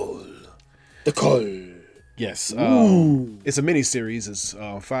 The call. The call. Yes. It's a mini series. It's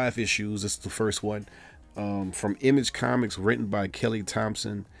 5 issues. It's the first one. From Image Comics, written by Kelly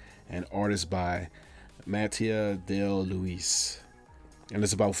Thompson and artist by Mattia Del Luis. And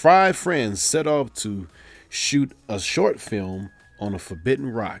it's about 5 friends set off to shoot a short film on a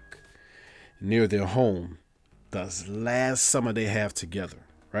forbidden rock near their home the last summer they have together,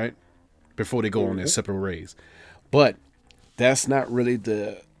 right? Before they go on their separate ways. But that's not really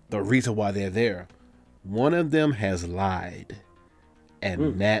the reason why they're there. One of them has lied,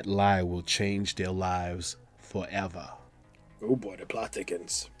 and that lie will change their lives forever. Oh boy, the plot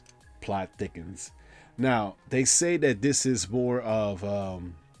thickens. Plot thickens. Now, they say that this is more of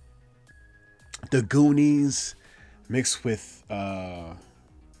the Goonies mixed with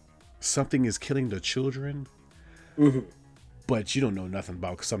Something is Killing the Children. Mm-hmm. But you don't know nothing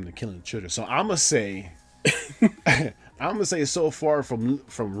about Something Killing the Children. So I'm going to say so far from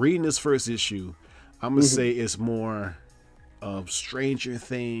reading this first issue, I'm going to say it's more of Stranger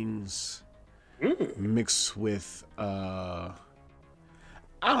Things mixed with I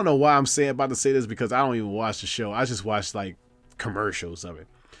don't know why I'm about to say this because I don't even watch the show. I just watch like commercials of it.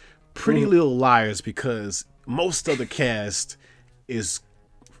 Pretty Little Liars, because most of the cast is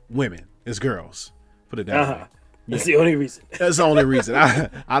women, is girls. Put it that way. That's the only reason. That's the only reason.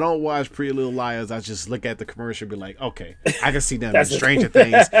 I don't watch Pretty Little Liars. I just look at the commercial and be like, okay, I can see them in Stranger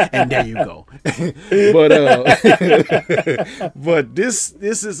Things, and there you go. But this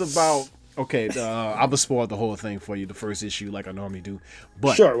is about, okay, I'm going to spoil the whole thing for you, the first issue, like I normally do.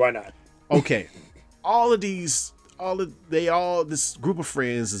 But Sure, why not? Okay, this group of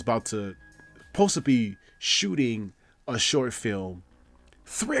friends is supposed to be shooting a short film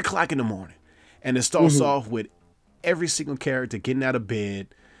 3:00 in the morning. And it starts off with every single character getting out of bed,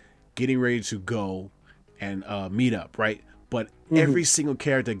 getting ready to go and meet up, right? But every single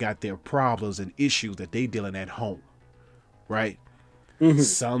character got their problems and issues that they dealing at home, right?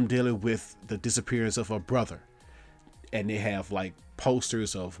 Some dealing with the disappearance of a brother, and they have like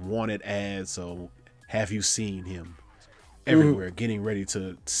posters of wanted ads, so have you seen him everywhere, getting ready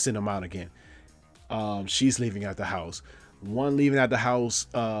to send him out again. She's leaving out the house. One leaving out the house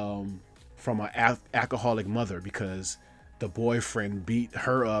from an alcoholic mother because the boyfriend beat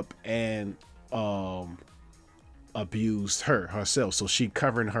her up and abused herself. So she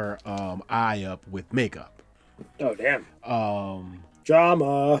covering her eye up with makeup. Oh, damn.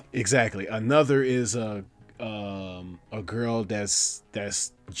 Drama. Exactly. Another is a girl that's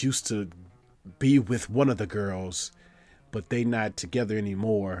used to be with one of the girls, but they not together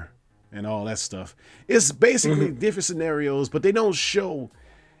anymore and all that stuff. It's basically different scenarios, but they don't show.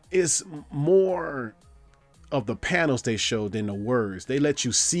 It's more of the panels they show than the words. They let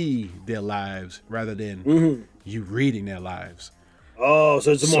you see their lives rather than you reading their lives. Oh,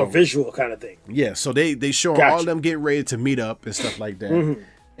 so it's a more visual kind of thing. Yeah, so they show all of them getting ready to meet up and stuff like that.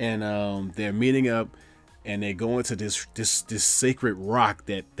 And they're meeting up and they go into this sacred rock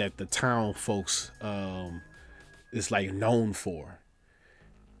that the town folks is like known for.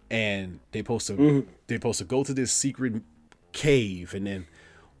 And they're supposed to go to this secret cave, and then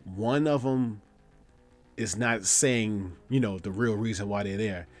one of them is not saying, the real reason why they're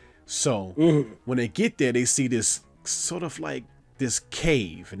there. So when they get there, they see this sort of like this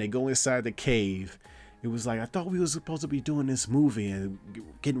cave, and they go inside the cave. It was like, I thought we were supposed to be doing this movie and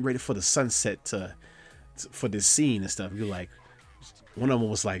getting ready for the sunset for this scene and stuff. You're like, one of them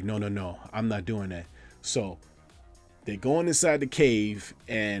was like, no, I'm not doing that. So they're going inside the cave,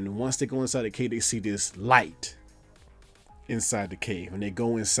 and once they go inside the cave, they see this light inside the cave, and they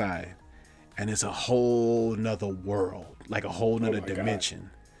go inside, and it's a whole nother world, like a whole nother dimension.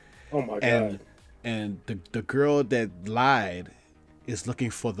 Oh my God. And the girl that lied is looking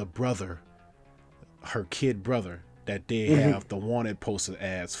for the brother, her kid brother, that they have the wanted poster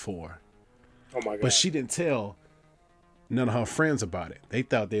ads for. Oh my God. But she didn't tell none of her friends about it. They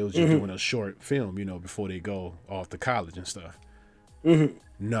thought they was just doing a short film, you know, before they go off to college and stuff.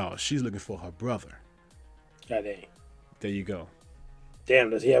 No, she's looking for her brother. God dang. There you go. Damn,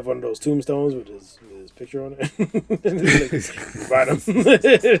 does he have one of those tombstones with his picture on it? Invite him.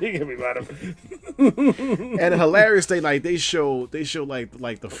 He can invite him. And hilarious, they show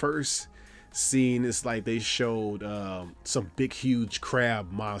like the first scene is like they showed some big huge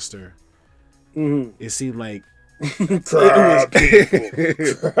crab monster. It seemed like Crab people.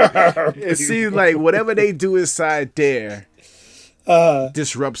 it seemed like whatever they do inside there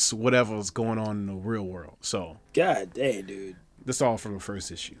disrupts whatever's going on in the real world. So God dang, dude. that's all from the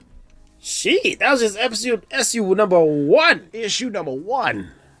first issue. Shit, that was just issue number 1. Issue number 1.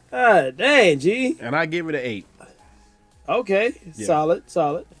 God dang, G. And I give it an 8. Okay, Yeah.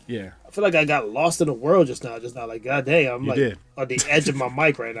 solid. Yeah. I feel like I got lost in the world just now. Like, God dang, I'm You like did. on the edge of my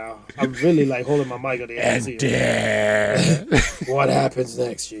mic right now. I'm really like holding my mic on the edge. What happens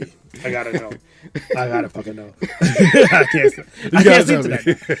next, G? I gotta know. I gotta fucking know. I can't sleep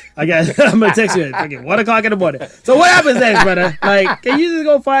tonight. I'm gonna text you at fucking 1 o'clock in the morning. So what happens next, brother? Like, can you just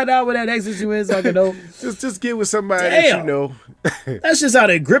go find out what that next issue is so I can know? Just get with somebody that you know. That shit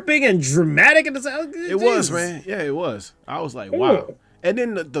sounded gripping and dramatic and It was, man. Yeah, it was. I was like, wow. And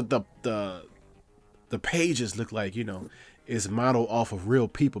then the pages look like, you know, it's modeled off of real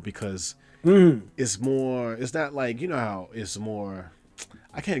people because it's more. It's not like, you know how it's more.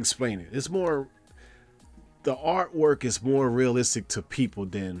 I can't explain it. It's more. The artwork is more realistic to people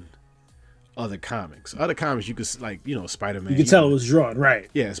than other comics. Other comics, you could like, you know, Spider-Man. You can tell it was drawn, right?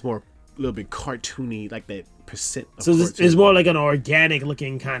 Yeah, it's more a little bit cartoony, like that percent. Of So it's cartoon. more like an organic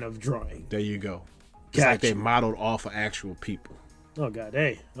looking kind of drawing. There you go. It's like Gotcha. they modeled off of actual people. Oh god,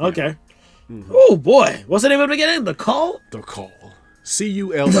 hey, okay. Oh boy, what's the name of it again? The Call. The Call.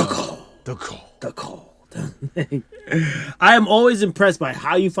 C-U-L. The Call. The Call. The Call. I am always impressed by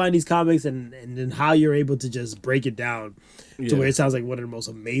how you find these comics and then how you're able to just break it down to where it sounds like one of the most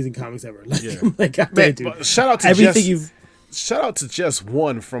amazing comics ever. Like, I'm like, God, Man, dude. but shout out to Everything Jess, shout out to Just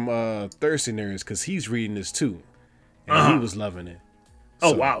One from Thirsty Nerds because he's reading this too, and he was loving it.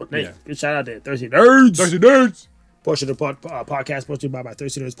 Oh So, wow, nice. yeah. Good shout out to Thirsty Nerds. Thirsty Nerds. Portion of the podcast brought to you by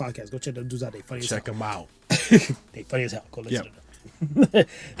Thirsty Nerds podcast. Go check them dudes out. They funny as hell. Check them out. They funny as hell. Go listen Yep. to them.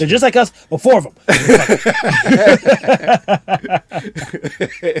 They're just like us, but 4 of them.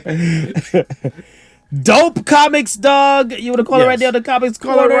 Dope comics, dog. You want to call it right there on the comics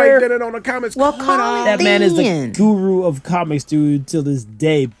Call corner? it right there on the comments. Well, corner. call it That man is the then. guru of comics, dude, till this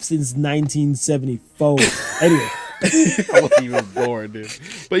day, since 1974. Anyway, I wasn't even born, dude.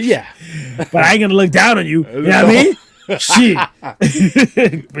 But yeah, but I ain't gonna look down on you. You know what I mean?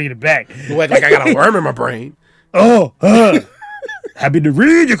 Shit. Bringing it back. like I got a worm in my brain. Oh, happy to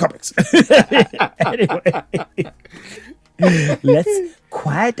read your comics. Anyway, let's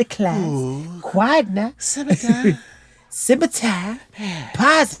quiet the class. Quiet now. Simmer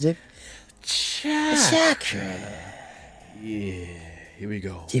positive. Chakra. Yeah, here we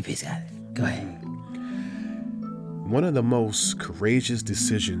go. GP's got it. Go ahead. One of the most courageous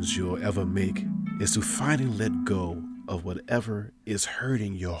decisions you'll ever make is to finally let go of whatever is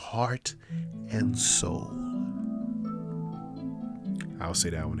hurting your heart and soul. I'll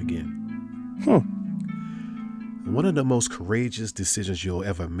say that one again. One of the most courageous decisions you'll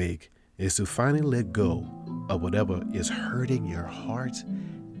ever make is to finally let go of whatever is hurting your heart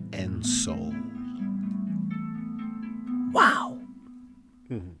and soul. Wow.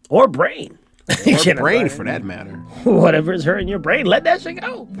 Or brain. Or brain, for that matter. Whatever is hurting your brain, let that shit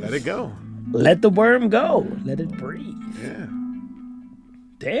go. Let it go. Let the worm go. Let it breathe. Yeah.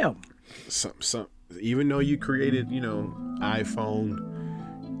 Damn. Some. Even though you created, you know, iPhone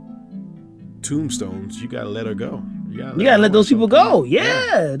tombstones, you gotta let her go. You gotta let those people go.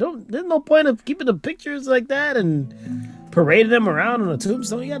 Yeah. There's no point of keeping the pictures like that and parading them around on a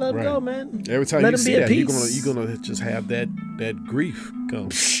tombstone. You gotta let them go, man. Every time Let you them see be at that, peace. you're gonna just have that grief come.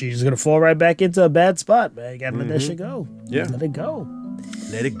 She's gonna fall right back into a bad spot, man. You gotta let that shit go. Yeah. Let it go.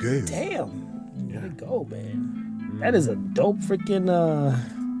 Let it go. Damn. Let it go, man. That is a dope freaking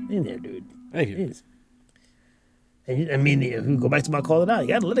in there, dude. Thank It you. is. And I mean, if we go back to my call it out, you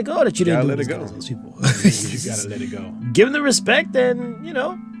gotta let it go that you didn't Gotta do let it those go. those people. You gotta let it go. Give them the respect and, you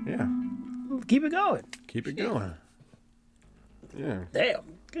know, Yeah. keep it going. Keep it going. Yeah. Damn.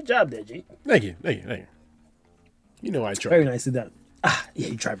 Good job there, G. Thank you. You know I try. Very nicely done. Yeah,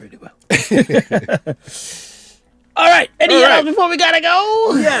 you tried pretty well. All right. Any else before we gotta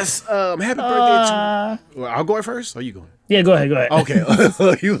go? Yes. Happy birthday to. Well, I'll go first. Or are you going? Yeah, go ahead. Okay.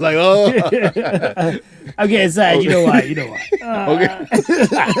 You was like, oh. I'm getting excited. You know why? Okay.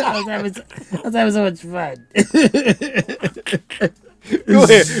 I was having so much fun. Go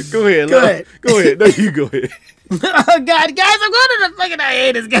ahead. Go ahead. No, you go ahead. Oh God, guys, I'm going to the fucking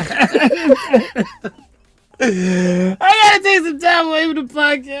hiatus, guys. I gotta take some time away from the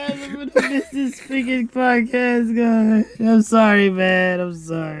podcast. I'm gonna miss this freaking podcast, guys. I'm sorry, man. I'm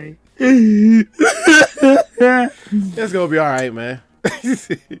sorry. It's gonna be all right, man.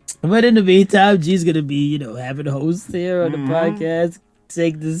 But in the meantime, G's gonna be, having a host here on the podcast.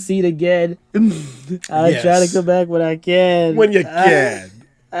 Take the seat again. I'll try to come back when I can. When you can.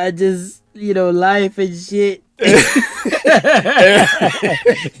 I just, life and shit.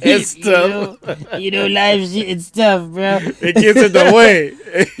 It's tough. Life shit and stuff, bro. It gets in the way.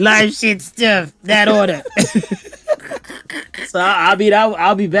 Life shit stuff. That order. So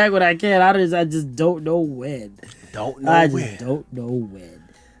I'll be back when I can. I just don't know when. Don't know when.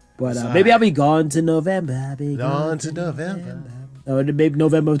 But maybe I'll be gone to November. Or maybe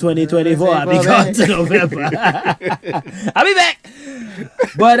November of 2024. I'll be gone to November. I'll be back.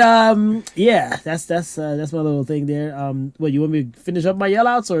 But yeah, that's my little thing there. What, you want me to finish up my yell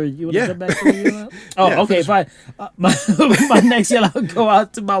outs, or you want to jump back to the yell out? Oh, yeah, okay, fine. My next yell out go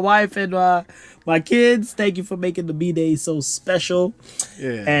out to my wife and my kids. Thank you for making the B-Day so special.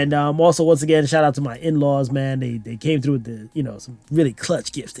 Yeah. And also, once again, shout out to my in-laws, man. They came through with some really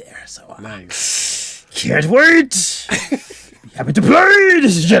clutch gifts there. So nice. Can't wait. Happy to play.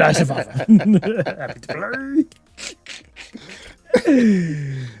 This is Jedi Survivor. Happy to play.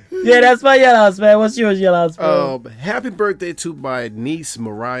 Yeah, that's my yell-outs, man. What's yours yell-outs, bro? Happy birthday to my niece,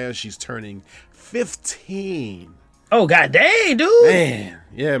 Mariah. She's turning 15. Oh, god dang, dude. Man.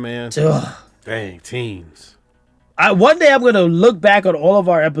 Yeah, man. Dang, teens. One day I'm going to look back on all of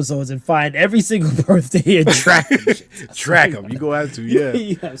our episodes and find every single birthday and track them. Track them. You go out to, yeah.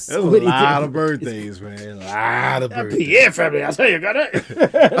 There's a lot of birthdays, man. A lot of birthdays. Pierre family, I'll tell you, got it.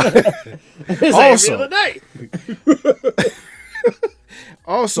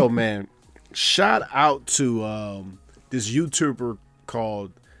 Also, man, shout out to this YouTuber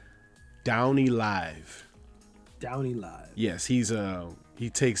called Downey Live. Downey Live. Yes, he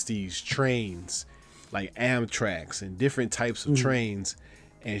takes these trains like Amtraks and different types of trains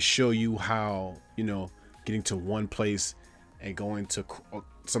and show you how, getting to one place and going to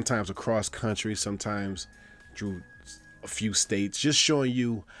sometimes across country, sometimes through a few states, just showing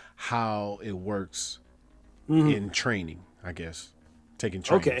you how it works in training, I guess. Taking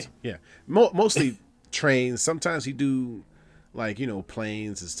trains. Okay. Yeah. Mostly trains. Sometimes he do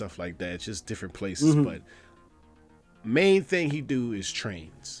planes and stuff like that. It's just different places, but main thing he do is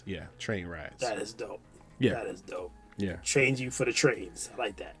trains. Yeah, train rides. That is dope. Yeah. That is dope. Yeah. Trains you for the trains. I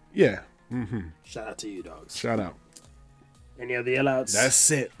like that. Yeah. Shout out to you, dogs. Shout out. Any other yell-outs?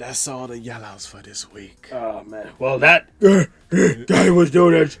 That's it. That's all the yell-outs for this week. Oh, man. Well, that guy was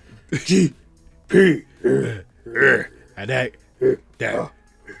known as GP. And that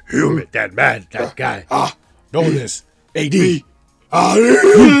human, that man, that guy, known as AD.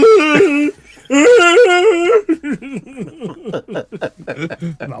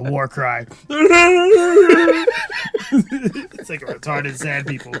 My war cry. It's like a retarded sad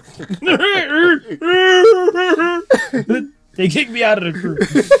people. They kicked me out of the crew.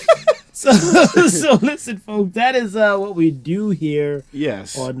 So listen, folks, that is what we do here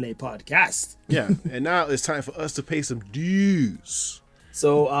on Le Podcast. Yeah, and now it's time for us to pay some dues.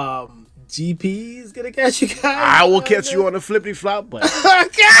 So, GP is gonna catch you guys. I will catch you on the flippity flop, but God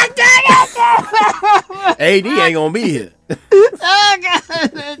dang it! AD ain't gonna be here. Oh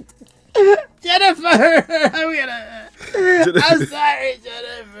God, Jennifer, I'm sorry,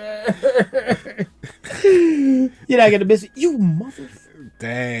 Jennifer. You're not gonna miss it, you motherfucker.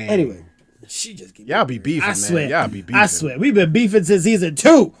 Dang. Anyway, she just keep y'all be beefing, man. Swear, y'all be beefing. I swear, we've been beefing since season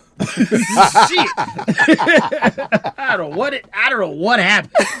 2. Shit. I don't know what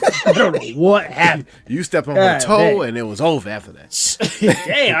happened. I don't know what happened. You stepped on her toe and it was over after that.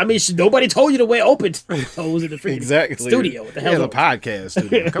 Damn, I mean, nobody told you to wear open toes in the freaking studio. What the hell? Yeah, the podcast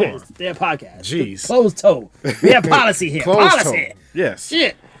studio. Come on. Their podcast. Jeez. Closed toe. We have policy here. Closed policy. toe. Yes.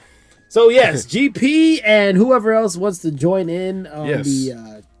 Shit. So yes, GP and whoever else wants to join in on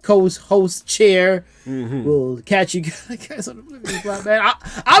the co-host chair will catch you guys on the flippity flop, man.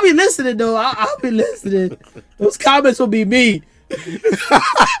 I'll be listening though. I'll be listening. Those comments will be me.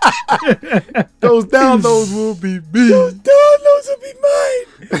 Those downloads will be me. Downloads will be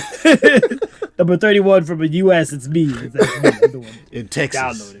mine. Number 31 from the U.S. It's me. It's actually the one In Texas.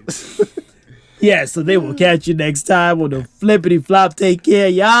 downloading. Yeah, so they will catch you next time on the Flippity Flop. Take care,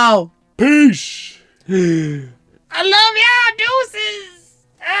 y'all. Peace. I love y'all. Deuces.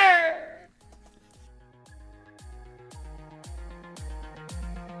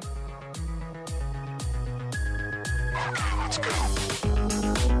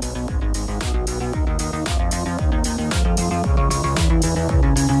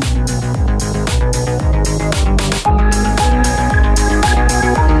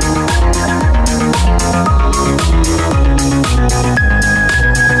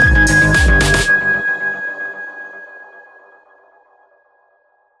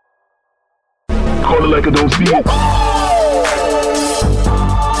 Call it like I don't see it.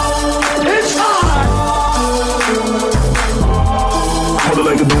 It's time. Call it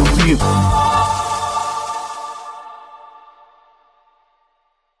like I don't see it.